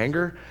some of the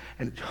anger,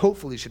 and it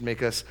hopefully should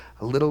make us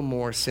a little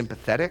more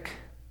sympathetic,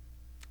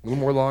 a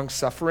little more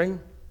long-suffering,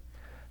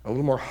 a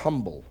little more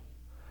humble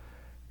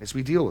as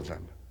we deal with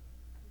them.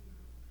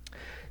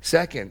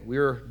 Second, we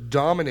were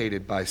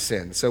dominated by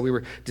sin. So we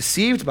were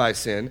deceived by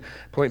sin.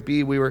 Point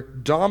B, we were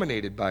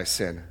dominated by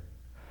sin.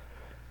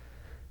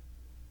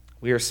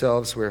 We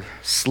ourselves were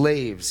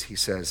slaves, he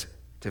says,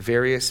 to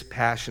various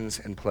passions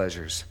and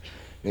pleasures.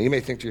 Now you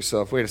may think to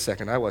yourself, wait a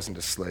second, I wasn't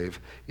a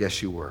slave.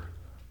 Yes, you were.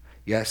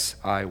 Yes,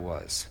 I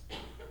was.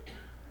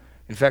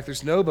 In fact,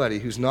 there's nobody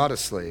who's not a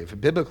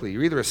slave. Biblically,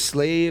 you're either a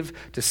slave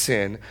to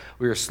sin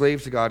or you're a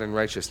slave to God in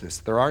righteousness.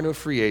 There are no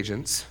free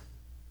agents.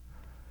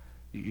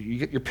 You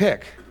get your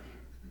pick.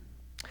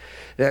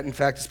 That, in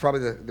fact, is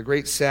probably the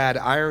great sad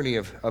irony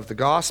of the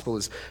gospel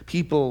is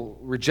people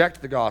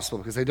reject the gospel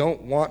because they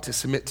don't want to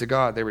submit to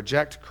God. They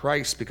reject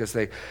Christ because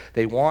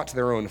they want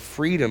their own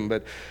freedom,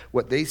 but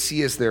what they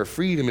see as their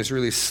freedom is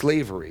really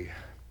slavery.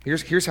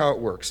 Here's how it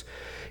works.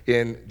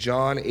 In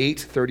John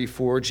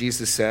 8:34,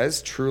 Jesus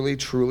says, truly,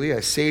 truly, I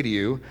say to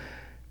you,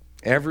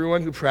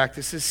 everyone who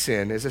practices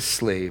sin is a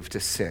slave to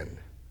sin.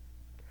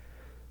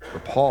 Or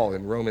Paul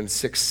in Romans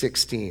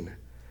 6:16,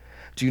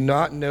 do you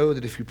not know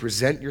that if you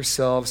present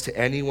yourselves to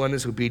anyone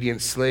as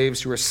obedient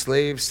slaves, you are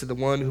slaves to the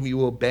one whom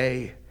you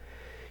obey?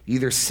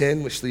 Either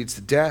sin, which leads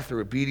to death,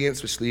 or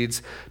obedience, which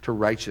leads to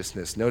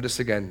righteousness. Notice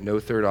again, no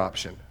third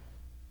option.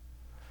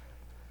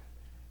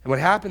 And what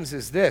happens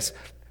is this.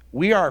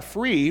 We are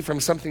free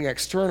from something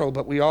external,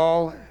 but we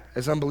all,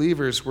 as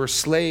unbelievers, we're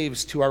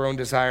slaves to our own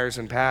desires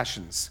and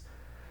passions.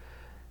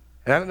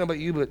 And I don't know about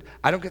you, but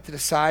I don't get to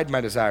decide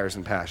my desires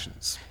and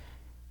passions.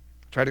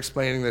 I tried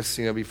explaining this,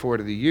 before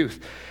to the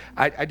youth.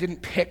 I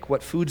didn't pick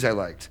what foods I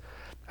liked.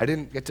 I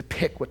didn't get to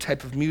pick what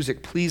type of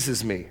music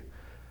pleases me.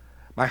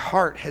 My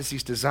heart has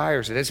these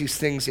desires. It has these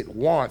things it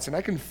wants, and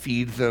I can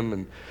feed them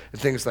and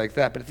things like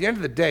that. But at the end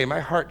of the day,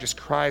 my heart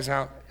just cries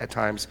out at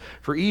times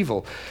for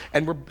evil,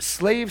 and we're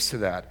slaves to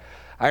that.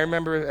 I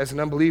remember as an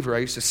unbeliever, I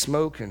used to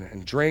smoke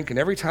and drink, and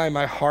every time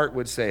my heart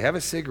would say, have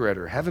a cigarette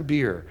or have a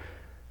beer,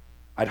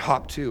 I'd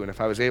hop to, and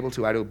if I was able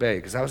to, I'd obey,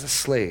 because I was a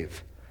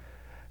slave.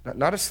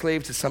 Not a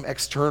slave to some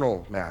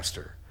external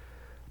master,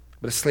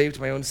 but a slave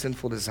to my own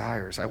sinful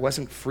desires. I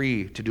wasn't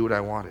free to do what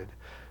I wanted.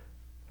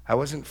 I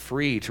wasn't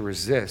free to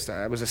resist.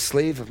 I was a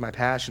slave of my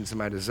passions and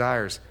my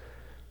desires.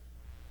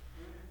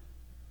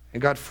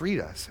 And God freed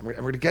us. And we're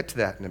going to get to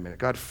that in a minute.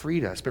 God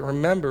freed us. But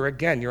remember,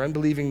 again, your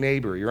unbelieving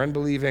neighbor, your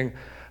unbelieving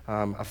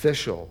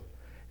official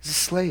is a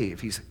slave.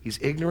 He's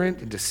ignorant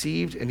and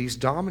deceived, and he's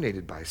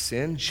dominated by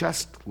sin,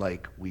 just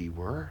like we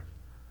were.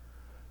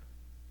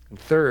 And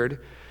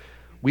third,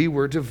 we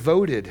were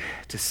devoted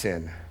to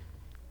sin.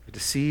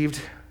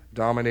 Deceived,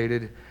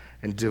 dominated,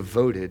 and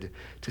devoted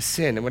to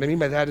sin. And what I mean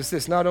by that is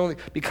this: not only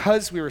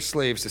because we were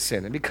slaves to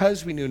sin, and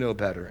because we knew no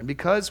better, and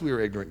because we were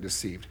ignorant and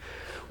deceived,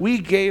 we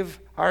gave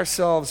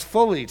ourselves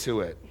fully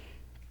to it.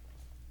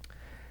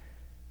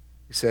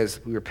 He says,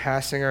 we were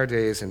passing our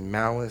days in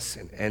malice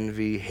and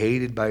envy,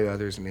 hated by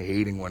others and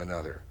hating one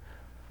another.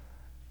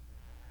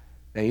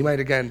 Now you might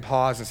again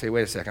pause and say,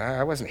 wait a second,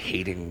 I wasn't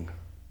hating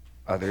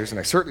others, and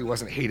I certainly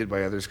wasn't hated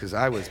by others because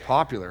I was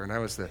popular and I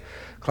was the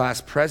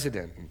class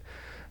president and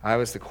I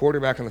was the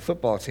quarterback on the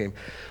football team.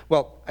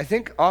 Well, I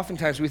think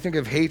oftentimes we think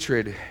of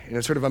hatred in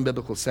a sort of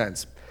unbiblical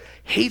sense.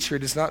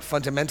 Hatred is not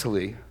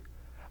fundamentally,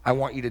 I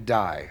want you to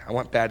die. I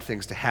want bad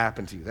things to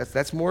happen to you.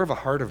 That's more of a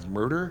heart of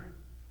murder.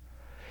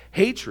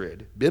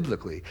 Hatred,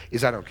 biblically,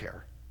 is I don't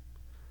care.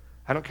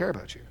 I don't care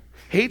about you.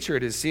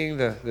 Hatred is seeing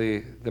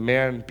the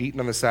man beaten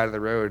on the side of the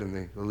road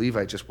and the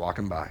Levite just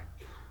walking by.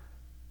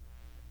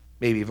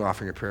 Maybe even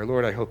offering a prayer.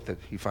 Lord, I hope that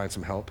he finds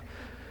some help.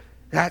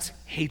 That's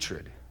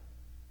hatred.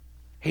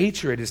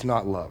 Hatred is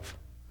not love.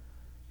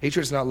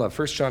 Hatred is not love.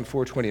 1 John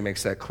 4:20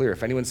 makes that clear.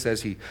 If anyone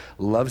says he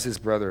loves his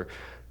brother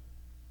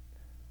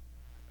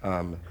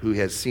who he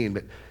has seen,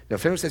 but now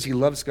if anyone says he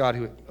loves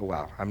God,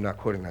 I'm not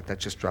quoting that. That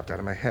just dropped out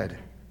of my head.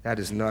 That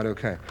is not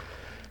okay.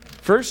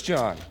 1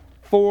 John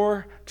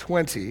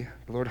 4:20,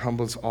 the Lord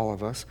humbles all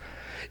of us.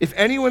 If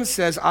anyone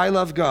says, I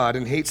love God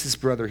and hates his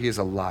brother, he is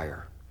a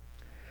liar.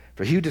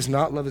 For he who does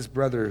not love his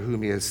brother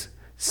whom he has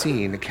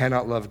seen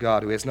cannot love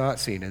God who he has not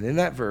seen. And in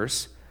that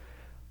verse,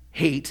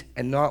 hate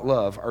and not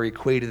love are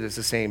equated as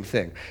the same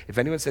thing. If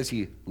anyone says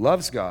he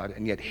loves God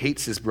and yet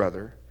hates his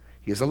brother,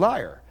 he is a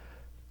liar.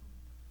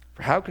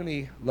 For how can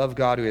he love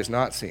God who he has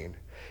not seen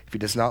if he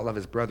does not love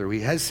his brother who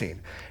he has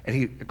seen? And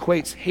he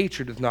equates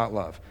hatred with not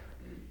love.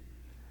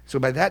 So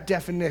by that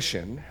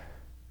definition,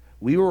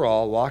 we were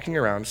all walking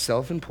around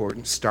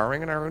self-important,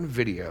 starring in our own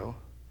video,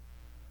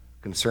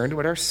 concerned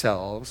about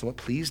ourselves and what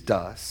pleased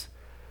us.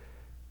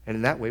 And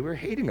in that way, we were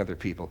hating other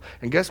people.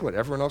 And guess what?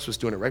 Everyone else was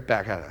doing it right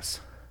back at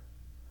us.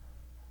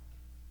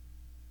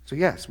 So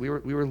yes, we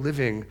were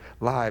living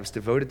lives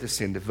devoted to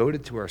sin,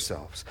 devoted to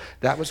ourselves.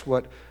 That was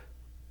what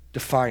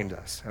defined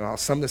us. And I'll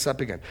sum this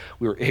up again.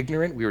 We were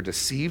ignorant, we were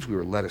deceived, we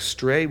were led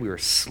astray, we were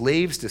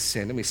slaves to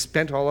sin, and we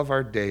spent all of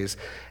our days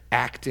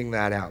acting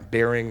that out,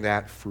 bearing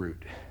that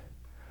fruit.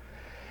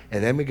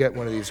 And then we get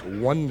one of these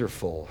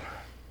wonderful,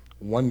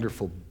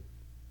 wonderful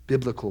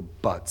biblical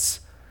buts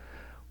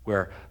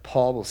where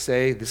Paul will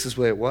say, this is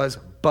what it was,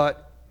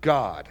 but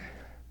God.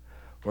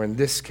 Or in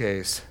this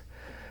case,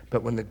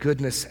 but when the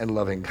goodness and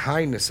loving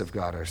kindness of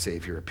God our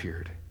Savior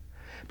appeared.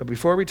 But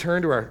before we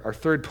turn to our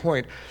third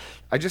point,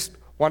 I just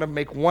want to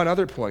make one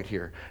other point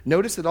here.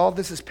 Notice that all of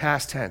this is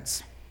past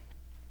tense.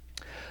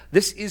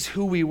 This is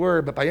who we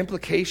were, but by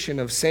implication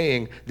of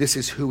saying this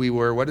is who we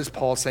were, what is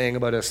Paul saying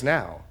about us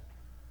now?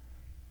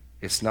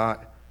 It's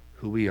not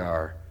who we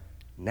are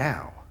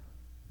now.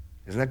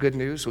 Isn't that good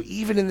news? So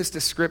even in this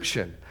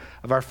description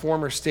of our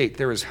former state,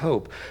 there is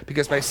hope.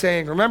 Because by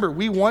saying, remember,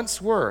 we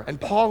once were, and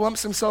Paul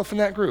lumps himself in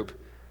that group,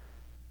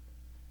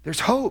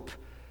 there's hope.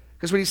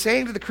 Because what he's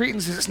saying to the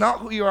Cretans is it's not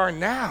who you are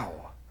now.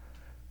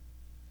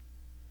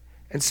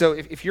 And so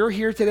if you're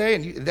here today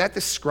and that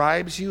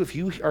describes you, if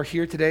you are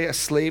here today a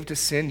slave to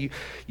sin,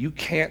 you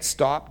can't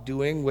stop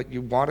doing what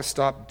you want to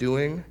stop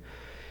doing.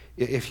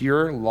 If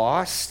you're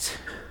lost,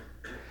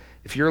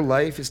 if your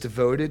life is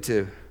devoted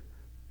to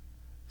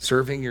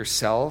serving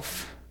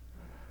yourself,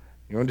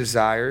 your own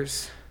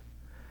desires,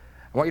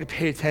 I want you to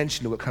pay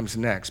attention to what comes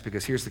next,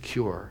 because here's the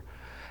cure.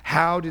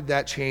 How did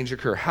that change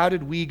occur? How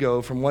did we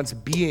go from once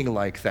being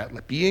like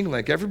that, being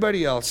like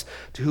everybody else,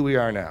 to who we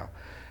are now?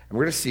 And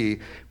we're going to see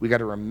we got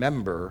to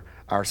remember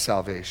our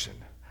salvation.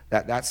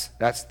 That's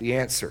the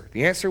answer.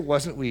 The answer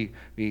wasn't we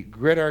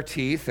grit our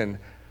teeth and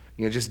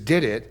just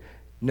did it.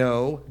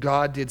 No,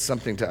 God did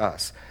something to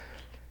us.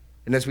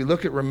 And as we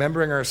look at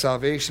remembering our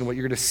salvation, what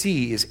you're going to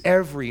see is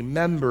every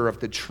member of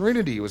the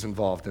Trinity was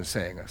involved in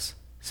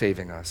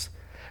saving us.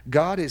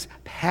 God is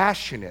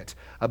passionate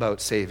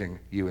about saving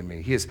you and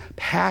me. He is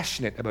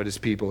passionate about his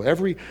people.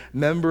 Every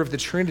member of the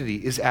Trinity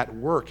is at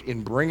work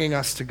in bringing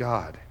us to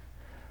God.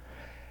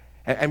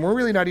 And we're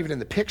really not even in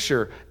the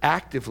picture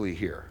actively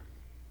here.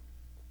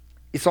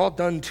 It's all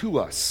done to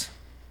us.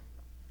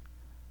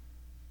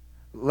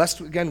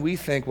 Lest, again, we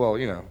think,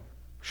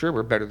 sure,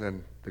 we're better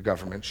than the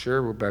government.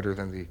 Sure, we're better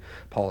than the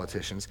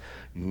politicians.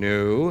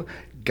 No,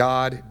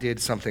 God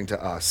did something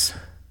to us.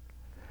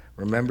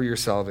 Remember your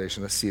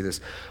salvation. Let's see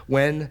this.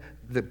 When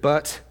the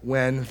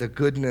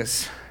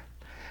goodness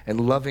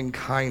and loving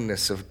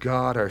kindness of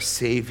God our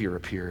Savior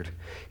appeared.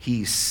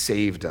 He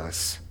saved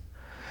us,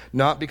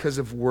 not because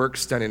of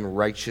works done in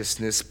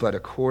righteousness, but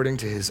according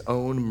to his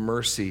own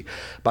mercy,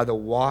 by the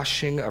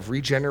washing of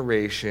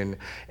regeneration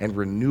and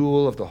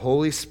renewal of the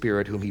Holy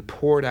Spirit, whom he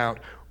poured out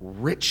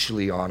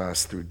richly on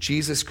us through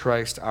Jesus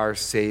Christ our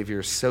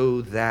Savior,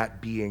 so that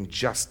being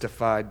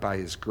justified by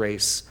his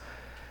grace,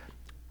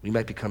 we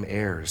might become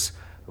heirs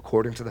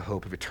according to the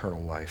hope of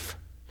eternal life.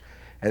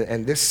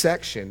 And this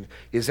section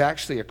is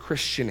actually a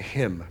Christian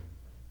hymn.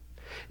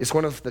 It's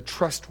one of the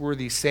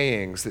trustworthy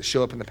sayings that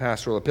show up in the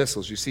pastoral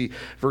epistles. You see,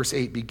 verse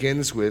 8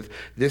 begins with,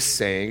 "This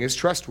saying is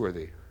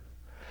trustworthy."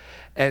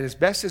 And as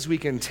best as we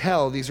can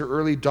tell, these are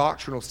early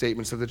doctrinal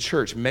statements of the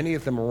church. Many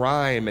of them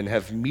rhyme and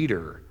have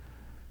meter.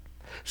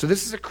 So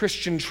this is a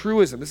Christian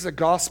truism. This is a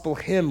gospel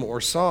hymn or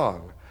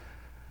song.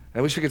 And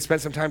I wish we could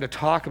spend some time to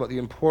talk about the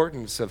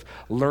importance of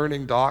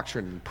learning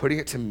doctrine and putting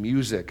it to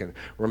music and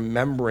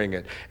remembering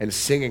it and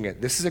singing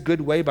it. This is a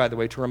good way, by the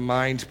way, to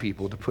remind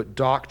people to put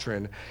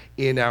doctrine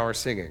in our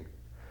singing.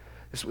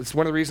 It's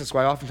one of the reasons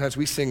why oftentimes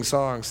we sing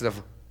songs that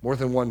have more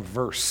than one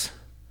verse.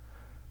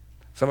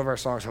 Some of our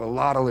songs have a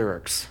lot of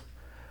lyrics.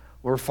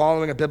 We're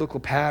following a biblical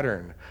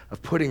pattern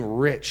of putting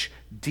rich,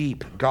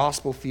 deep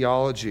gospel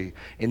theology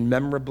in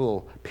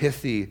memorable,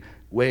 pithy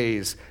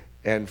ways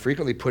and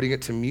frequently putting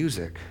it to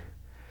music.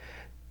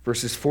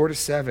 Verses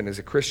 4-7 is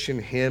a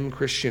Christian hymn,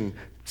 Christian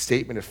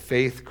statement of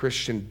faith,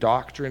 Christian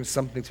doctrine,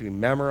 something to be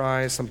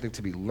memorized, something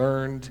to be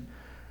learned.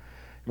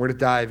 And we're to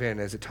dive in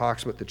as it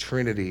talks about the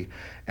Trinity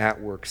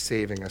at work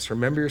saving us.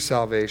 Remember your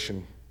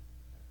salvation.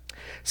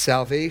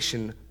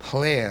 Salvation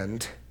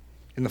planned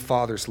in the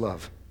Father's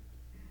love.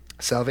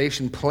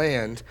 Salvation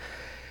planned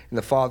in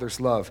the Father's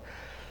love.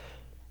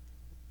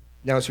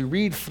 Now, as we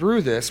read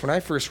through this, when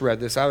I first read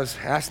this, I was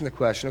asking the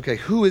question, okay,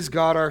 who is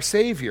God our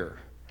Savior?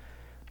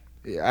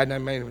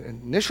 And my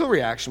initial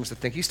reaction was to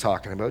think he's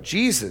talking about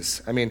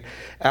Jesus. I mean,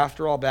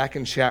 after all, back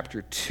in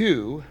chapter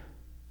 2,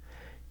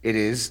 it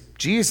is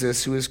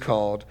Jesus who is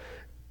called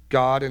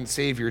God and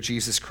Savior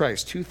Jesus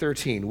Christ.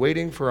 2:13,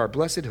 waiting for our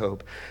blessed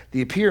hope,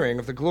 the appearing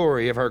of the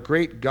glory of our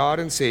great God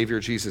and Savior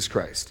Jesus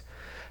Christ.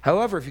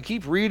 However, if you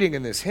keep reading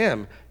in this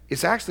hymn,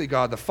 it's actually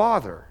God the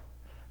Father.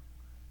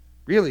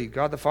 Really,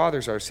 God the Father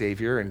is our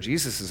Savior, and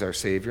Jesus is our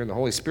Savior, and the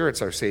Holy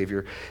Spirit's our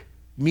Savior,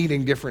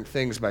 meaning different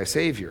things by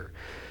Savior.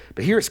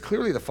 But here it's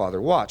clearly the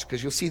Father. Watch,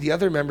 because you'll see the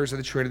other members of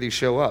the Trinity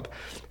show up.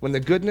 When the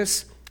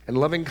goodness and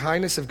loving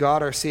kindness of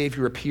God our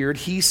Savior appeared,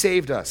 he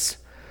saved us,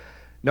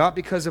 not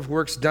because of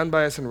works done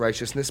by us in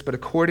righteousness, but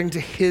according to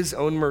his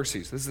own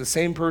mercies. This is the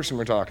same person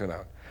we're talking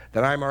about,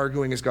 that I'm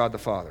arguing is God the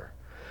Father.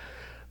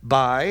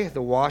 By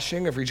the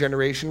washing of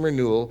regeneration,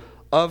 renewal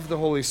of the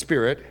Holy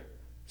Spirit.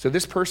 So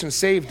this person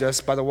saved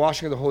us by the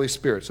washing of the Holy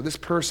Spirit. So this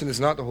person is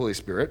not the Holy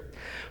Spirit,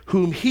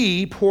 whom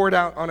he poured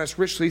out on us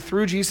richly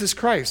through Jesus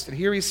Christ. And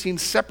here he's seen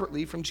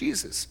separately from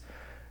Jesus.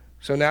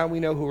 So now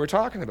we know who we're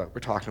talking about. We're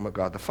talking about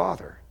God the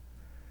Father.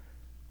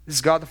 This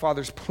is God the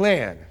Father's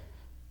plan.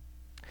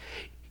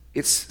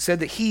 It's said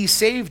that he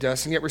saved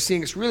us, and yet we're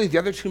seeing it's really the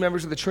other two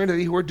members of the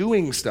Trinity who are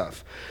doing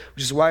stuff,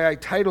 which is why I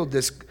titled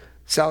this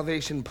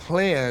Salvation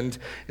Planned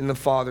in the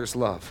Father's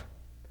Love.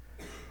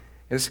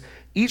 And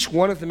each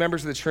one of the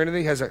members of the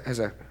Trinity has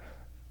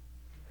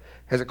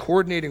a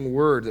coordinating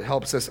word that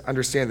helps us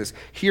understand this.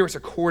 Here it's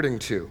according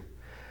to.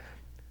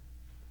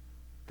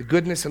 The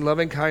goodness and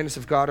loving kindness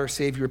of God our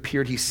Savior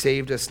appeared. He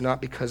saved us not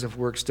because of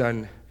works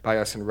done by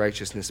us in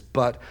righteousness,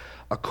 but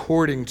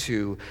according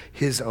to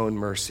his own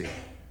mercy.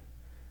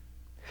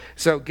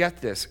 So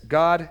get this.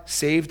 God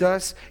saved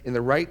us in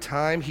the right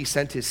time. He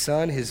sent his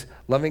Son. His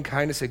loving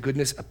kindness and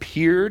goodness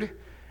appeared.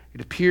 It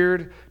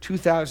appeared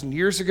 2,000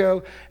 years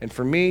ago, and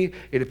for me,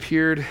 it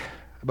appeared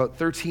about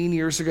 13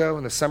 years ago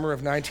in the summer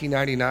of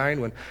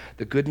 1999 when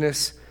the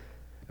goodness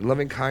and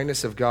loving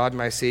kindness of God,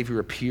 my Savior,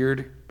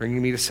 appeared,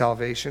 bringing me to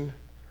salvation.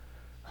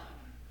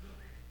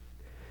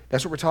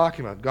 That's what we're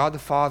talking about. God the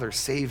Father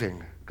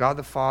saving, God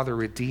the Father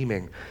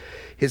redeeming.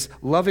 His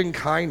loving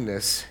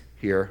kindness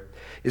here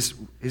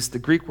is the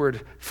Greek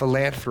word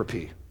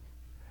philanthropy,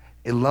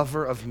 a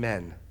lover of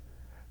men.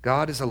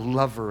 God is a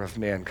lover of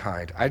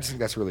mankind. I just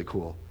think that's really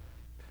cool.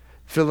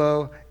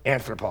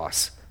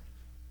 Philanthropos,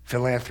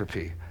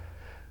 philanthropy.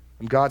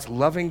 When God's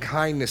loving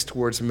kindness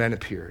towards men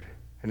appeared,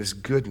 and his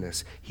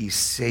goodness, he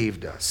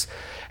saved us.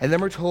 And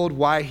then we're told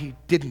why he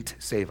didn't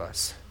save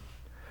us.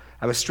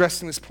 I was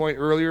stressing this point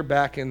earlier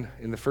back in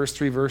the first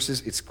 3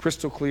 verses. It's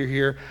crystal clear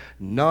here.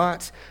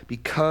 Not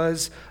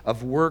because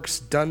of works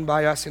done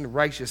by us in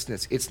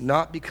righteousness. It's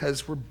not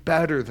because we're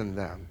better than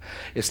them.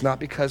 It's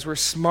not because we're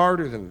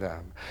smarter than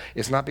them.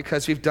 It's not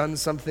because we've done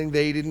something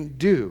they didn't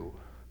do.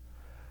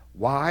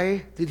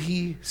 Why did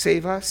he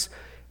save us?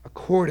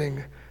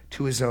 According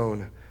to his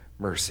own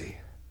mercy.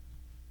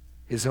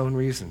 His own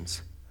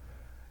reasons.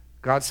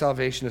 God's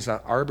salvation is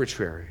not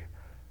arbitrary.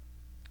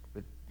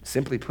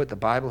 Simply put, the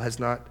Bible has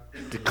not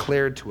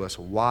declared to us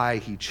why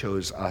he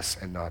chose us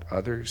and not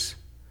others.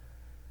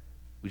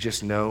 We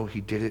just know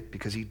he did it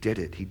because he did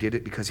it. He did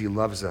it because he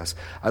loves us.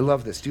 I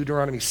love this.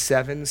 Deuteronomy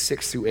 7,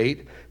 6 through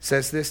 8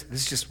 says this.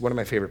 This is just one of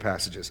my favorite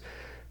passages.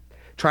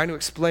 Trying to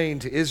explain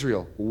to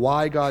Israel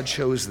why God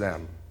chose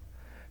them.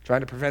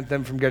 Trying to prevent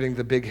them from getting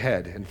the big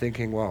head and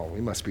thinking, well,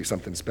 we must be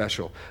something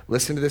special.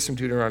 Listen to this from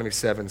Deuteronomy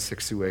 7,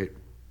 6 through 8.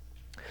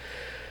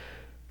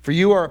 For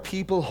you are a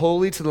people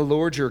holy to the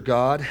Lord your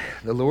God.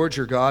 The Lord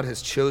your God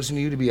has chosen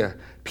you to be a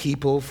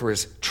people for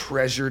his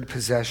treasured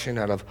possession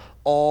out of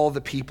all the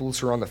peoples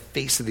who are on the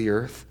face of the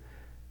earth.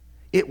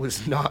 It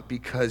was not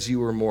because you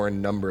were more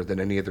in number than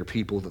any other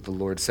people that the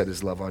Lord set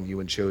his love on you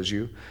and chose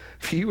you.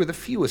 For you were the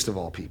fewest of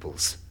all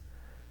peoples.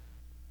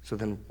 So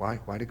then why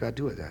did God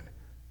do it then?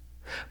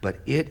 But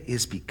it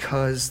is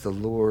because the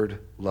Lord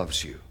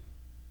loves you.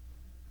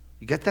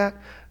 You get that?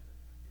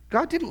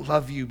 God didn't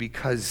love you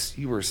because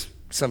you were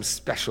some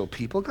special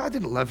people. God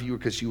didn't love you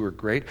because you were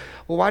great.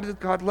 Well, why did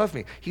God love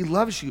me? He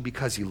loves you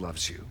because he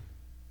loves you.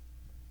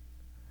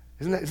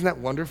 Isn't that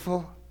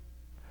wonderful?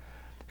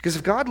 Because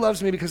if God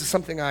loves me because of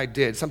something I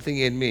did, something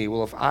in me,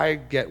 well, if I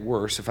get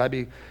worse, if I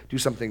do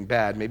something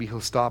bad, maybe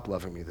he'll stop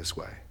loving me this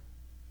way.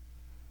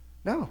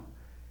 No.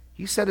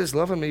 He set his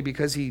love on me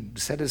because he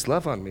set his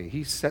love on me.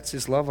 He sets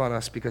his love on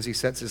us because he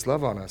sets his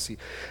love on us.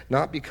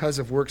 Not because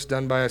of works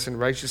done by us in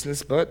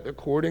righteousness, but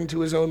according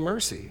to his own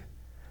mercy.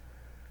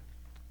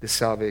 This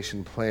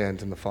salvation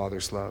planned in the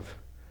Father's love.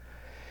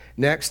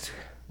 Next,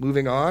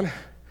 moving on,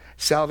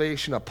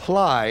 salvation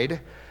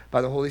applied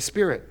by the Holy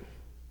Spirit.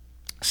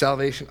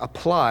 Salvation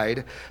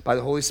applied by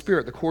the Holy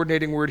Spirit. The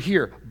coordinating word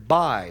here,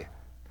 by.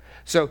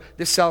 So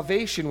this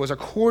salvation was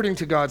according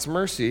to God's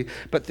mercy,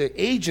 but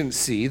the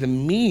agency, the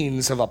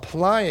means of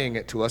applying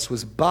it to us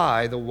was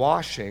by the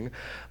washing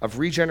of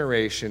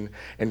regeneration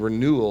and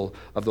renewal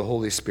of the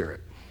Holy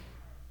Spirit.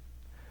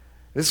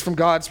 This is from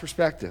God's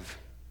perspective.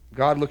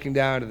 God looking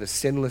down to the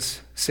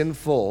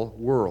sinful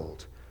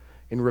world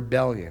in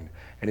rebellion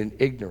and in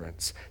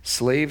ignorance,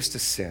 slaves to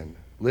sin,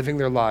 living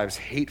their lives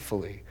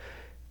hatefully.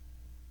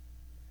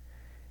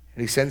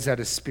 And he sends out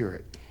his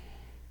Spirit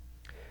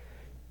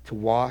to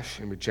wash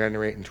and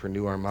regenerate and to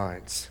renew our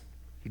minds.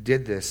 He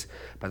did this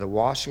by the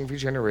washing of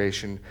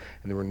regeneration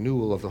and the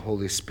renewal of the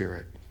Holy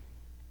Spirit.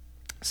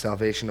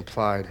 Salvation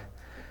applied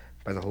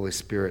by the Holy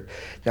Spirit.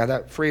 Now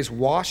that phrase,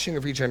 washing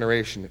of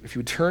regeneration, if you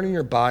would turn in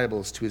your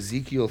Bibles to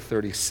Ezekiel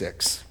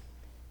 36.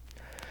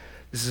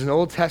 This is an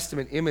Old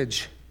Testament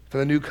image for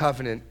the New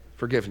Covenant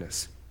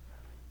forgiveness.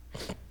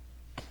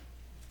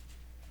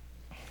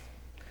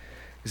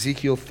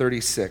 Ezekiel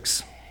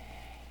 36.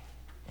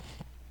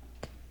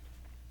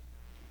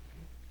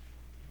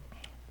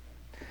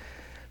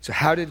 So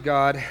how did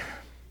God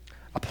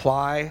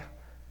apply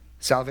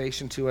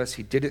salvation to us?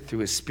 He did it through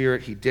his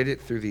Spirit. He did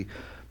it through the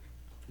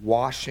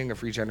washing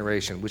of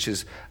regeneration, which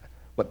is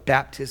what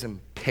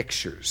baptism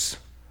pictures.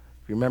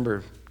 If you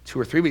remember 2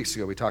 or 3 weeks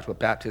ago, we talked about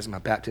baptism, how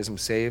baptism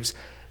saves.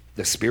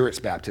 The Spirit's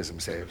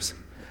baptism saves.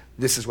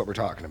 This is what we're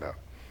talking about.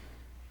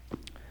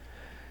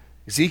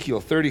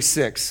 Ezekiel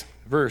 36,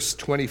 verse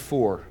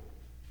 24.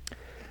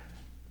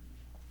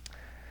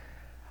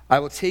 I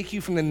will take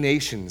you from the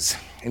nations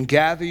and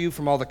gather you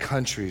from all the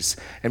countries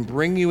and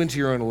bring you into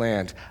your own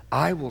land.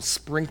 I will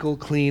sprinkle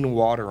clean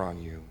water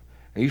on you,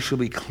 and you shall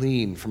be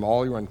clean from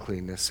all your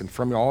uncleanness and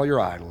from all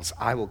your idols.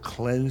 I will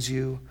cleanse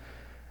you,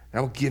 and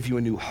I will give you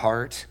a new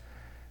heart,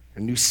 a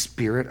new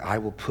spirit I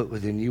will put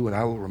within you, and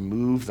I will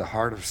remove the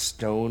heart of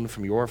stone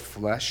from your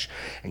flesh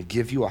and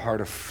give you a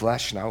heart of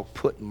flesh, and I will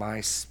put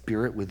my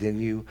spirit within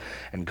you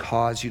and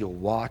cause you to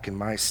walk in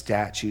my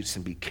statutes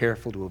and be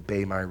careful to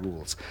obey my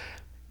rules.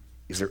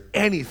 Is there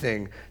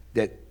anything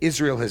that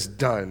Israel has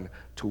done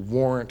to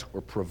warrant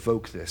or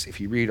provoke this? If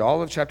you read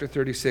all of chapter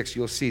 36,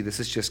 you'll see this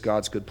is just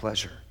God's good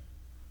pleasure.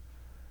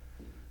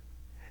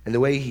 And the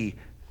way he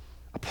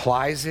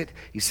applies it,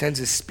 he sends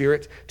his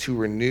Spirit to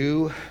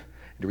renew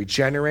and to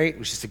regenerate,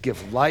 which is to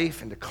give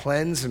life and to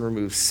cleanse and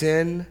remove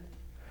sin.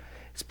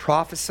 It's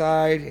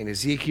prophesied in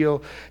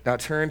Ezekiel. Now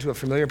turn to a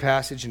familiar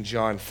passage in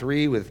John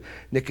 3 with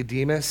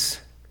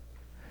Nicodemus.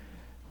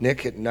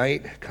 Nick at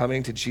night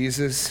coming to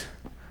Jesus.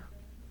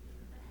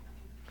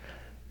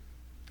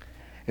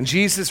 And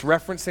Jesus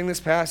referencing this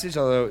passage,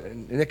 although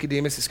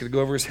Nicodemus is going to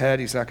go over his head,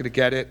 he's not going to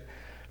get it.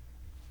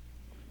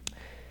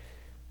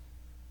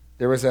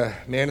 There was a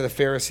man of the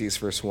Pharisees,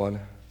 verse 1,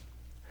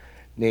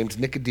 named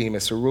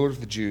Nicodemus, a ruler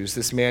of the Jews.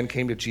 This man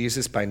came to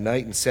Jesus by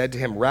night and said to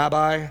him,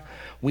 Rabbi,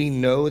 we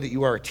know that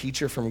you are a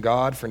teacher from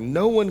God, for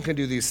no one can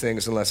do these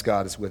things unless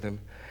God is with him.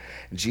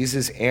 And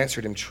Jesus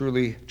answered him,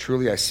 Truly,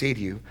 truly, I say to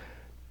you,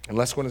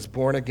 unless one is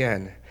born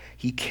again,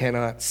 he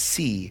cannot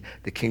see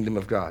the kingdom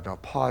of God. Now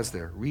pause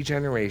there.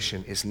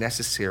 Regeneration is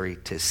necessary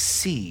to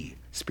see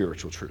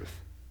spiritual truth.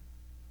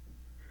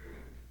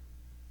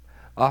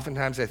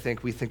 Oftentimes I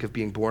think we think of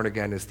being born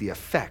again as the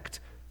effect,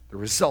 the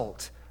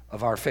result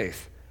of our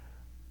faith.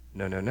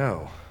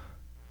 No.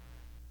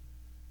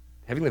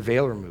 Having the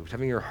veil removed,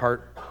 having your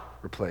heart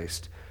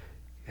replaced,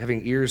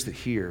 having ears that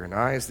hear and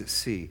eyes that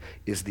see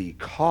is the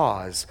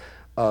cause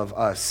of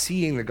us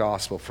seeing the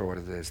gospel for what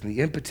it is and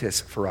the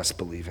impetus for us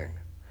believing.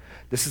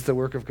 This is the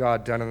work of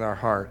God done in our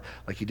heart,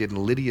 like he did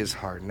in Lydia's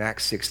heart. In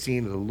Acts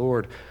 16, the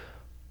Lord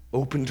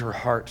opened her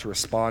heart to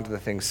respond to the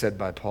things said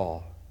by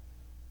Paul.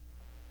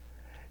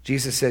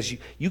 Jesus says,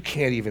 you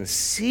can't even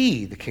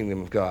see the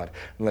kingdom of God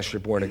unless you're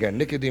born again.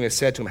 Nicodemus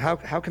said to him,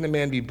 how can a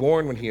man be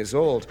born when he is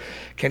old?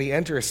 Can he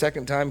enter a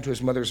second time into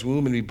his mother's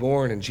womb and be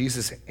born? And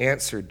Jesus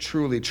answered,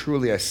 truly,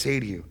 truly, I say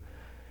to you.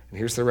 And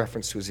here's the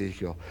reference to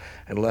Ezekiel.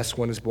 Unless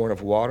one is born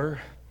of water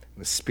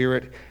and the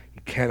Spirit,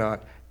 you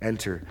cannot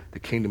enter the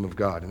kingdom of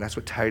God. And that's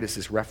what Titus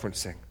is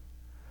referencing.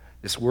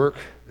 This work,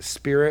 the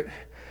Spirit,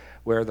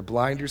 where the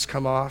blinders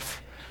come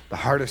off, the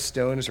heart of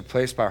stone is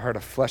replaced by a heart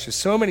of flesh. There's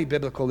so many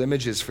biblical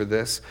images for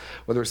this,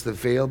 whether it's the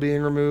veil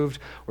being removed,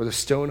 or the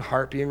stone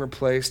heart being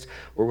replaced,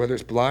 or whether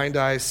it's blind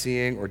eyes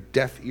seeing, or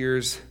deaf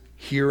ears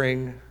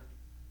hearing,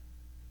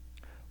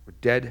 or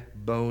dead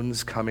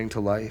bones coming to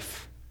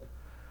life.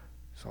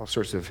 There's all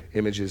sorts of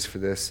images for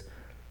this.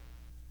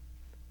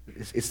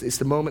 It's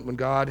the moment when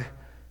God,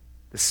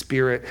 the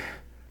Spirit,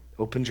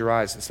 opened your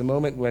eyes. It's the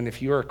moment when,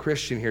 if you're a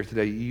Christian here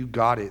today, you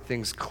got it,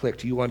 things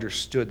clicked, you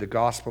understood, the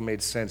gospel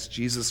made sense,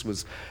 Jesus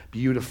was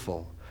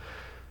beautiful.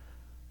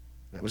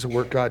 That was a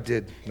work God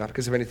did, not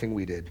because of anything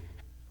we did,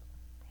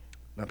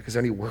 not because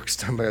of any works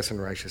done by us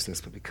in righteousness,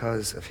 but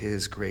because of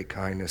his great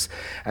kindness.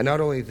 And not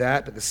only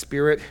that, but the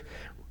Spirit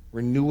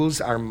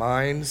renewals our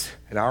minds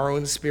and our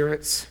own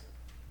spirits.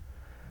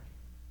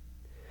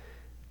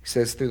 He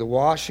says, through the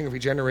washing of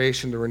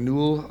regeneration, the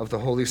renewal of the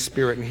Holy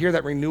Spirit. And here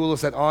that renewal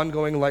is that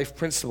ongoing life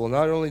principle.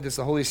 Not only does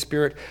the Holy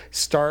Spirit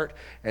start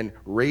and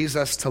raise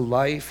us to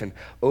life and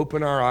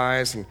open our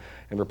eyes and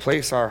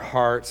replace our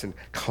hearts and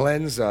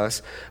cleanse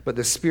us, but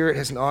the Spirit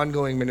has an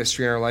ongoing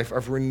ministry in our life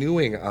of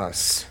renewing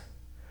us.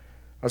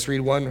 Let's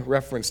read one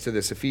reference to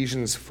this,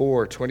 Ephesians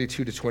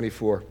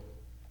 4:22-24.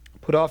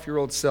 Put off your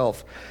old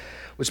self,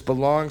 which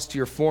belongs to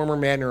your former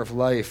manner of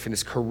life and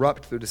is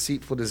corrupt through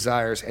deceitful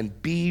desires,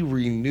 and be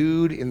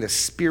renewed in the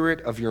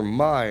spirit of your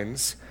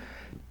minds.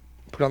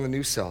 Put on the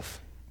new self,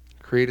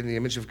 created in the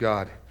image of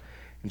God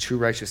in true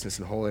righteousness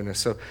and holiness.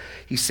 So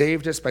he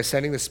saved us by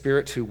sending the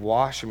Spirit to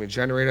wash and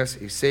regenerate us.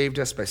 He saved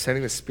us by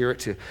sending the Spirit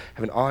to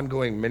have an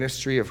ongoing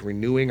ministry of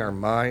renewing our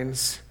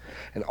minds.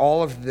 And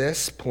all of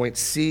this, point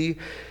C,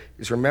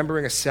 is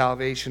remembering a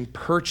salvation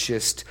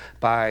purchased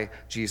by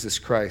Jesus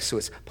Christ. So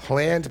it's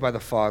planned by the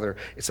Father,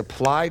 it's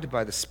applied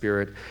by the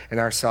Spirit,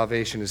 and our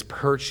salvation is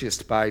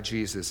purchased by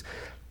Jesus.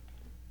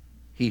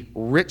 He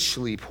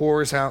richly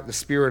pours out the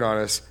Spirit on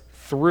us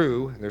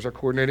through, and there's our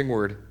coordinating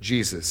word,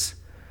 Jesus.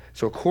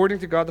 So according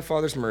to God the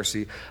Father's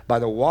mercy, by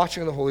the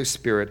washing of the Holy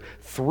Spirit,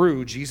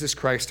 through Jesus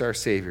Christ our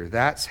Savior.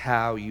 That's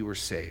how you were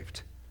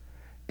saved.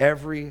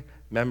 Every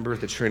member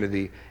of the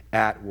Trinity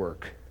at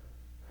work.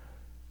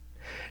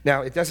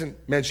 Now, it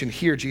doesn't mention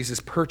here Jesus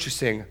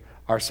purchasing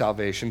our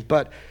salvation,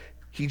 but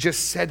he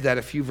just said that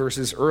a few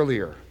verses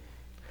earlier.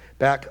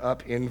 Back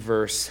up in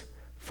verse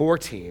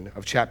 14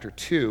 of chapter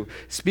 2,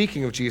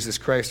 speaking of Jesus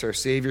Christ our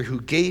Savior,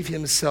 who gave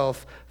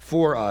himself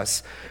for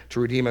us to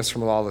redeem us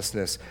from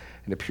lawlessness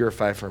and to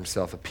purify for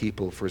himself a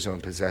people for his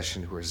own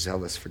possession who are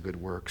zealous for good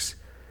works.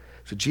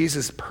 So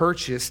Jesus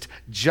purchased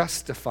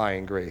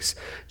justifying grace.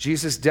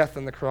 Jesus' death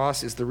on the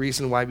cross is the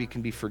reason why we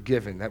can be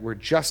forgiven. That word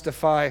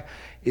justify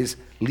is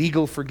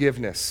legal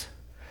forgiveness.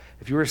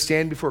 If you were to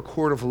stand before a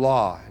court of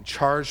law and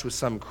charged with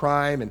some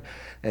crime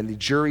and the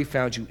jury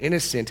found you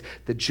innocent,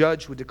 the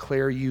judge would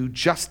declare you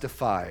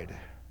justified.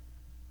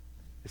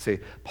 It's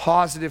a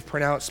positive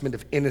pronouncement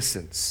of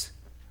innocence.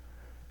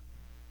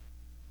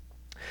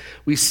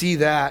 We see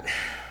that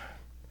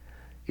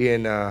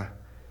in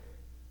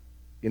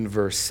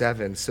verse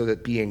 7, so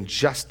that being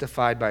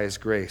justified by his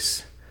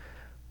grace,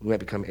 we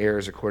might become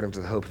heirs according to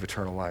the hope of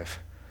eternal life.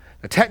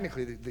 Now,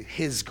 technically,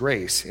 his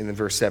grace in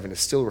verse 7 is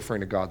still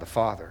referring to God the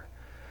Father.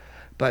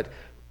 But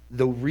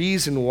the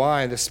reason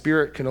why the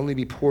Spirit can only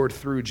be poured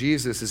through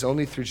Jesus is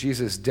only through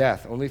Jesus'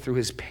 death, only through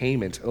his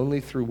payment,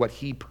 only through what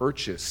he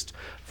purchased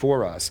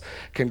for us.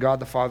 Can God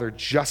the Father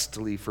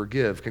justly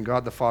forgive? Can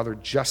God the Father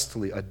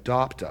justly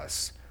adopt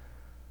us?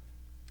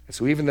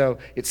 So even though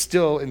it's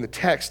still in the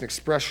text an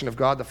expression of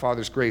God the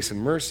Father's grace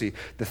and mercy,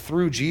 the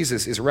through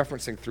Jesus is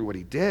referencing through what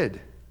he did.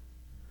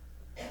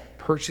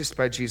 Purchased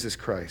by Jesus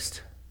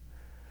Christ.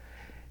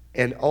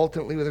 And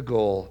ultimately with a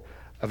goal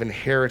of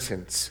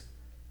inheritance,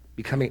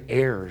 becoming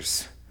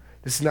heirs.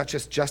 This is not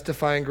just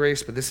justifying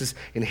grace, but this is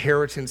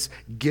inheritance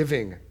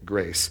giving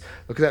grace.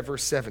 Look at that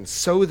verse 7.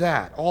 So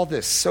that, all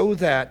this, so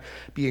that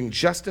being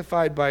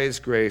justified by his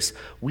grace,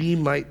 we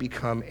might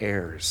become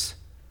heirs.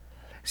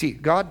 See,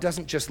 God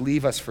doesn't just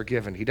leave us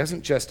forgiven. He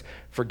doesn't just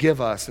forgive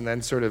us and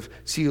then sort of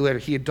see you later.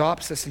 He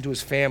adopts us into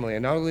his family.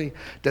 And not only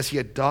does he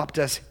adopt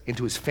us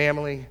into his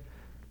family,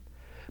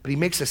 but he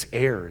makes us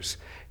heirs.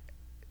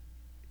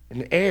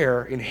 An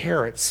heir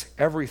inherits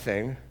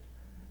everything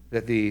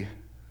that the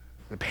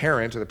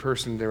parent or the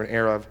person they're an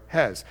heir of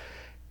has.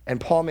 And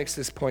Paul makes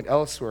this point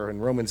elsewhere in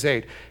Romans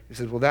 8. He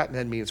says, well, that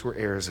then means we're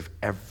heirs of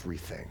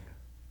everything.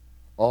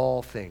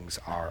 All things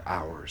are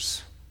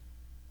ours.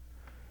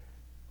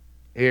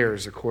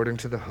 Heirs according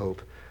to the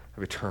hope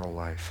of eternal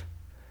life.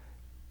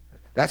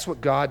 That's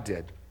what God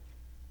did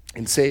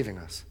in saving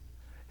us.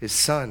 His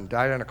Son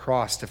died on a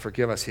cross to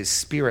forgive us. His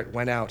Spirit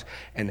went out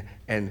and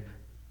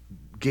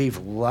gave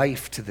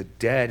life to the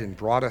dead and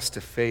brought us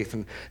to faith.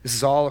 And this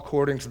is all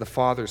according to the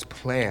Father's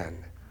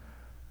plan.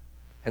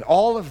 And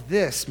all of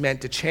this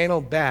meant to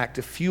channel back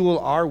to fuel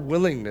our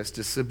willingness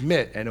to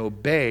submit and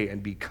obey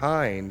and be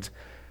kind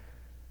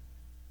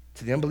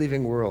to the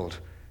unbelieving world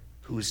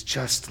who is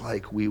just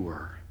like we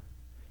were.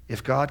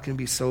 If God can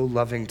be so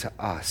loving to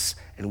us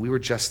and we were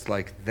just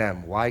like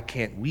them, why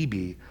can't we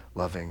be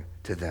loving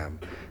to them,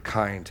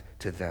 kind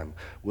to them,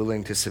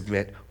 willing to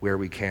submit where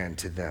we can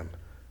to them?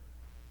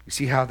 You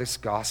see how this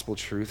gospel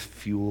truth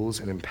fuels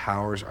and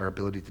empowers our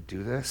ability to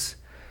do this?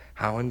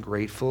 How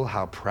ungrateful,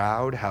 how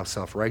proud, how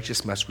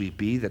self-righteous must we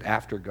be that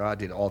after God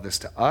did all this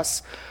to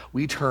us,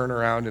 we turn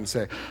around and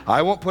say,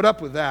 I won't put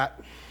up with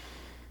that.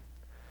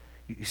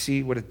 You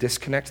see what a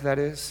disconnect that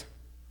is?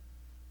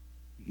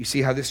 You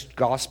see how this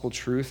gospel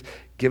truth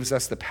gives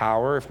us the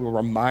power? If we'll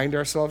remind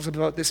ourselves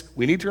about this,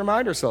 we need to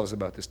remind ourselves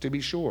about this to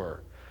be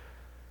sure.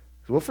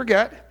 We'll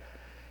forget.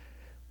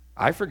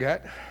 I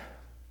forget. And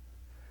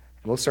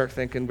we'll start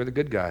thinking we're the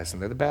good guys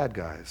and they're the bad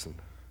guys. And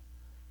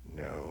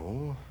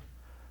no,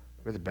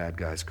 we're the bad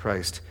guys.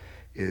 Christ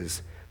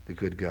is the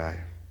good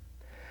guy.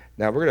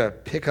 Now, we're going to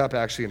pick up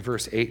actually in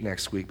verse 8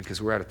 next week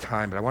because we're out of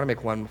time, but I want to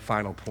make one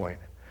final point.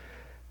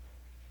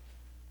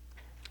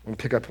 I'm going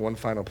to pick up one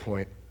final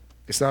point.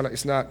 It's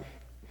not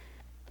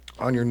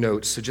on your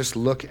notes, so just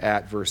look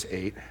at verse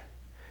 8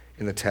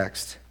 in the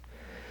text.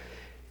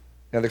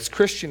 Now, this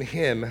Christian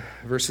hymn,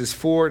 verses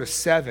 4 to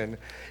 7,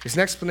 is an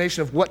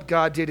explanation of what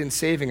God did in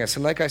saving us.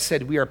 And like I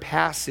said, we are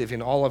passive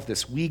in all of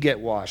this. We get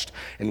washed,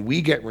 and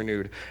we get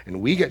renewed,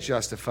 and we get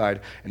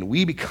justified, and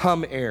we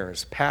become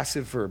heirs.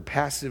 Passive verb,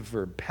 passive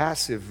verb,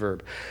 passive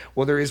verb.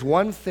 Well, there is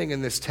one thing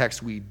in this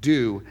text we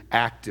do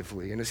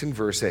actively, and it's in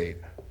verse 8.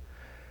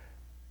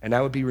 And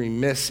I would be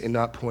remiss in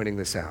not pointing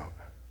this out.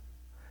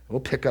 We'll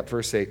pick up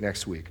verse 8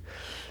 next week.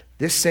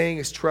 This saying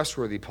is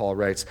trustworthy, Paul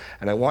writes,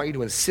 and I want you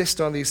to insist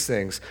on these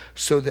things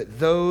so that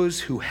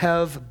those who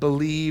have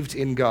believed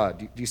in God.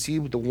 Do you see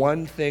the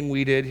one thing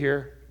we did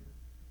here?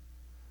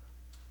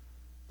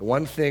 The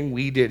one thing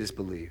we did is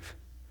believe.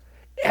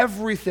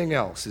 Everything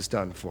else is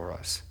done for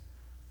us.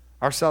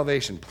 Our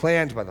salvation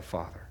planned by the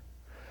Father.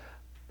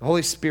 The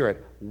Holy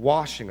Spirit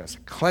washing us,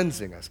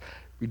 cleansing us,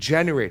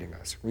 regenerating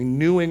us,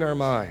 renewing our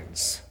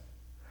minds.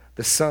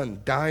 The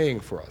Son dying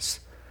for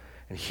us.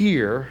 And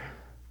here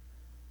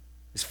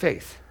is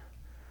faith.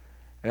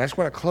 And I just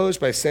want to close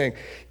by saying,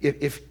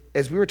 if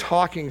as we were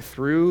talking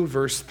through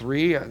verse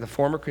 3, the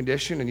former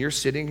condition, and you're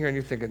sitting here and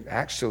you're thinking,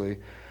 actually,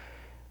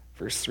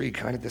 verse 3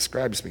 kind of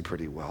describes me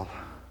pretty well.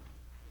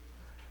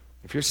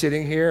 If you're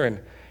sitting here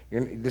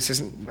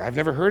and I've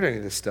never heard any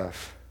of this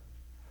stuff.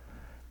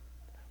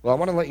 Well, I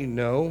want to let you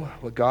know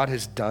what God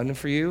has done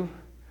for you,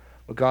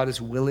 what God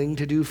is willing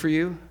to do for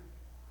you.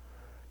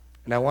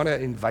 And I want to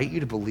invite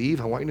you to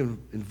believe. I want you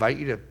to invite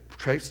you to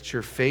place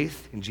your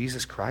faith in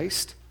Jesus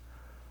Christ.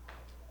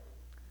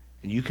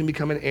 And you can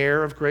become an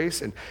heir of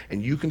grace, and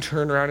you can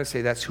turn around and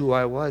say, that's who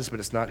I was, but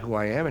it's not who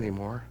I am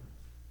anymore.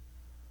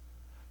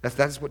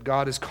 That's what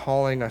God is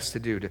calling us to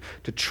do,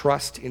 to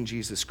trust in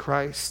Jesus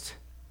Christ.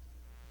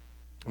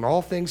 And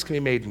all things can be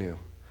made new.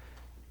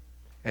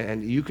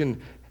 And you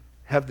can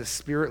have the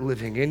Spirit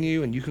living in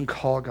you, and you can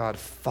call God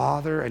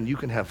Father, and you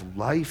can have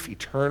life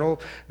eternal,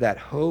 that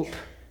hope,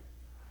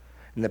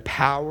 and the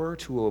power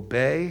to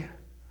obey,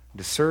 and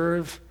to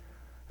serve,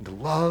 and to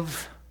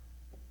love.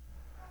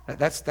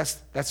 That's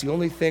the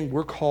only thing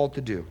we're called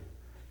to do,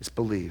 is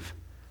believe.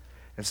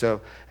 And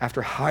so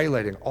after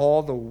highlighting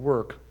all the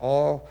work,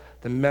 all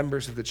the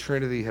members of the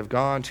Trinity have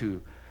gone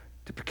to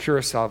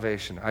procure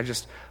salvation, I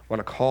just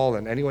want to call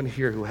on anyone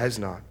here who has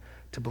not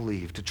to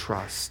believe, to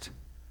trust.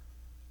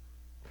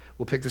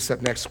 We'll pick this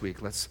up next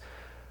week. We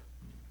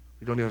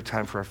don't even have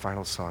time for our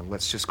final song.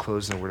 Let's just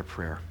close in a word of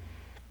prayer.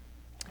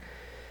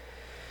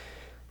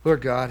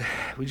 Lord God,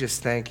 we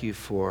just thank you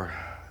for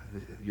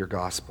your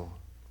gospel,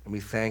 and we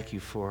thank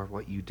you for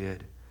what you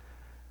did.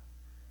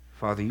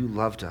 Father, you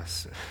loved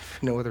us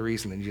for no other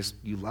reason than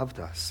you loved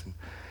us, and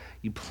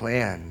you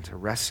planned to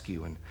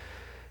rescue, and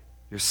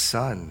your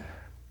Son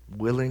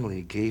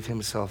willingly gave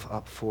himself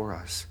up for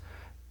us,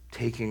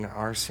 taking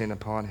our sin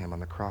upon him on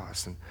the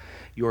cross. And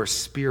your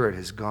Spirit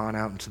has gone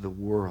out into the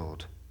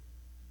world,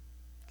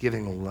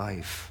 giving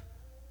life,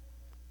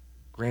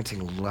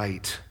 granting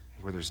light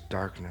where there's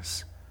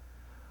darkness.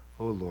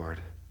 Oh Lord,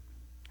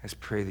 I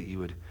just pray that you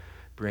would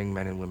bring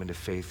men and women to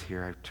faith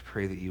here. I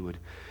pray that you would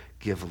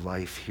give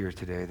life here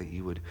today, that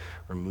you would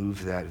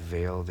remove that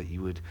veil, that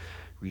you would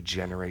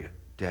regenerate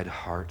dead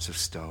hearts of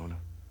stone.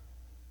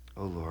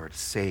 Oh Lord,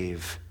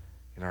 save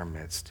in our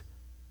midst.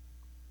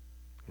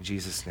 In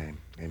Jesus' name,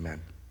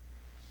 amen.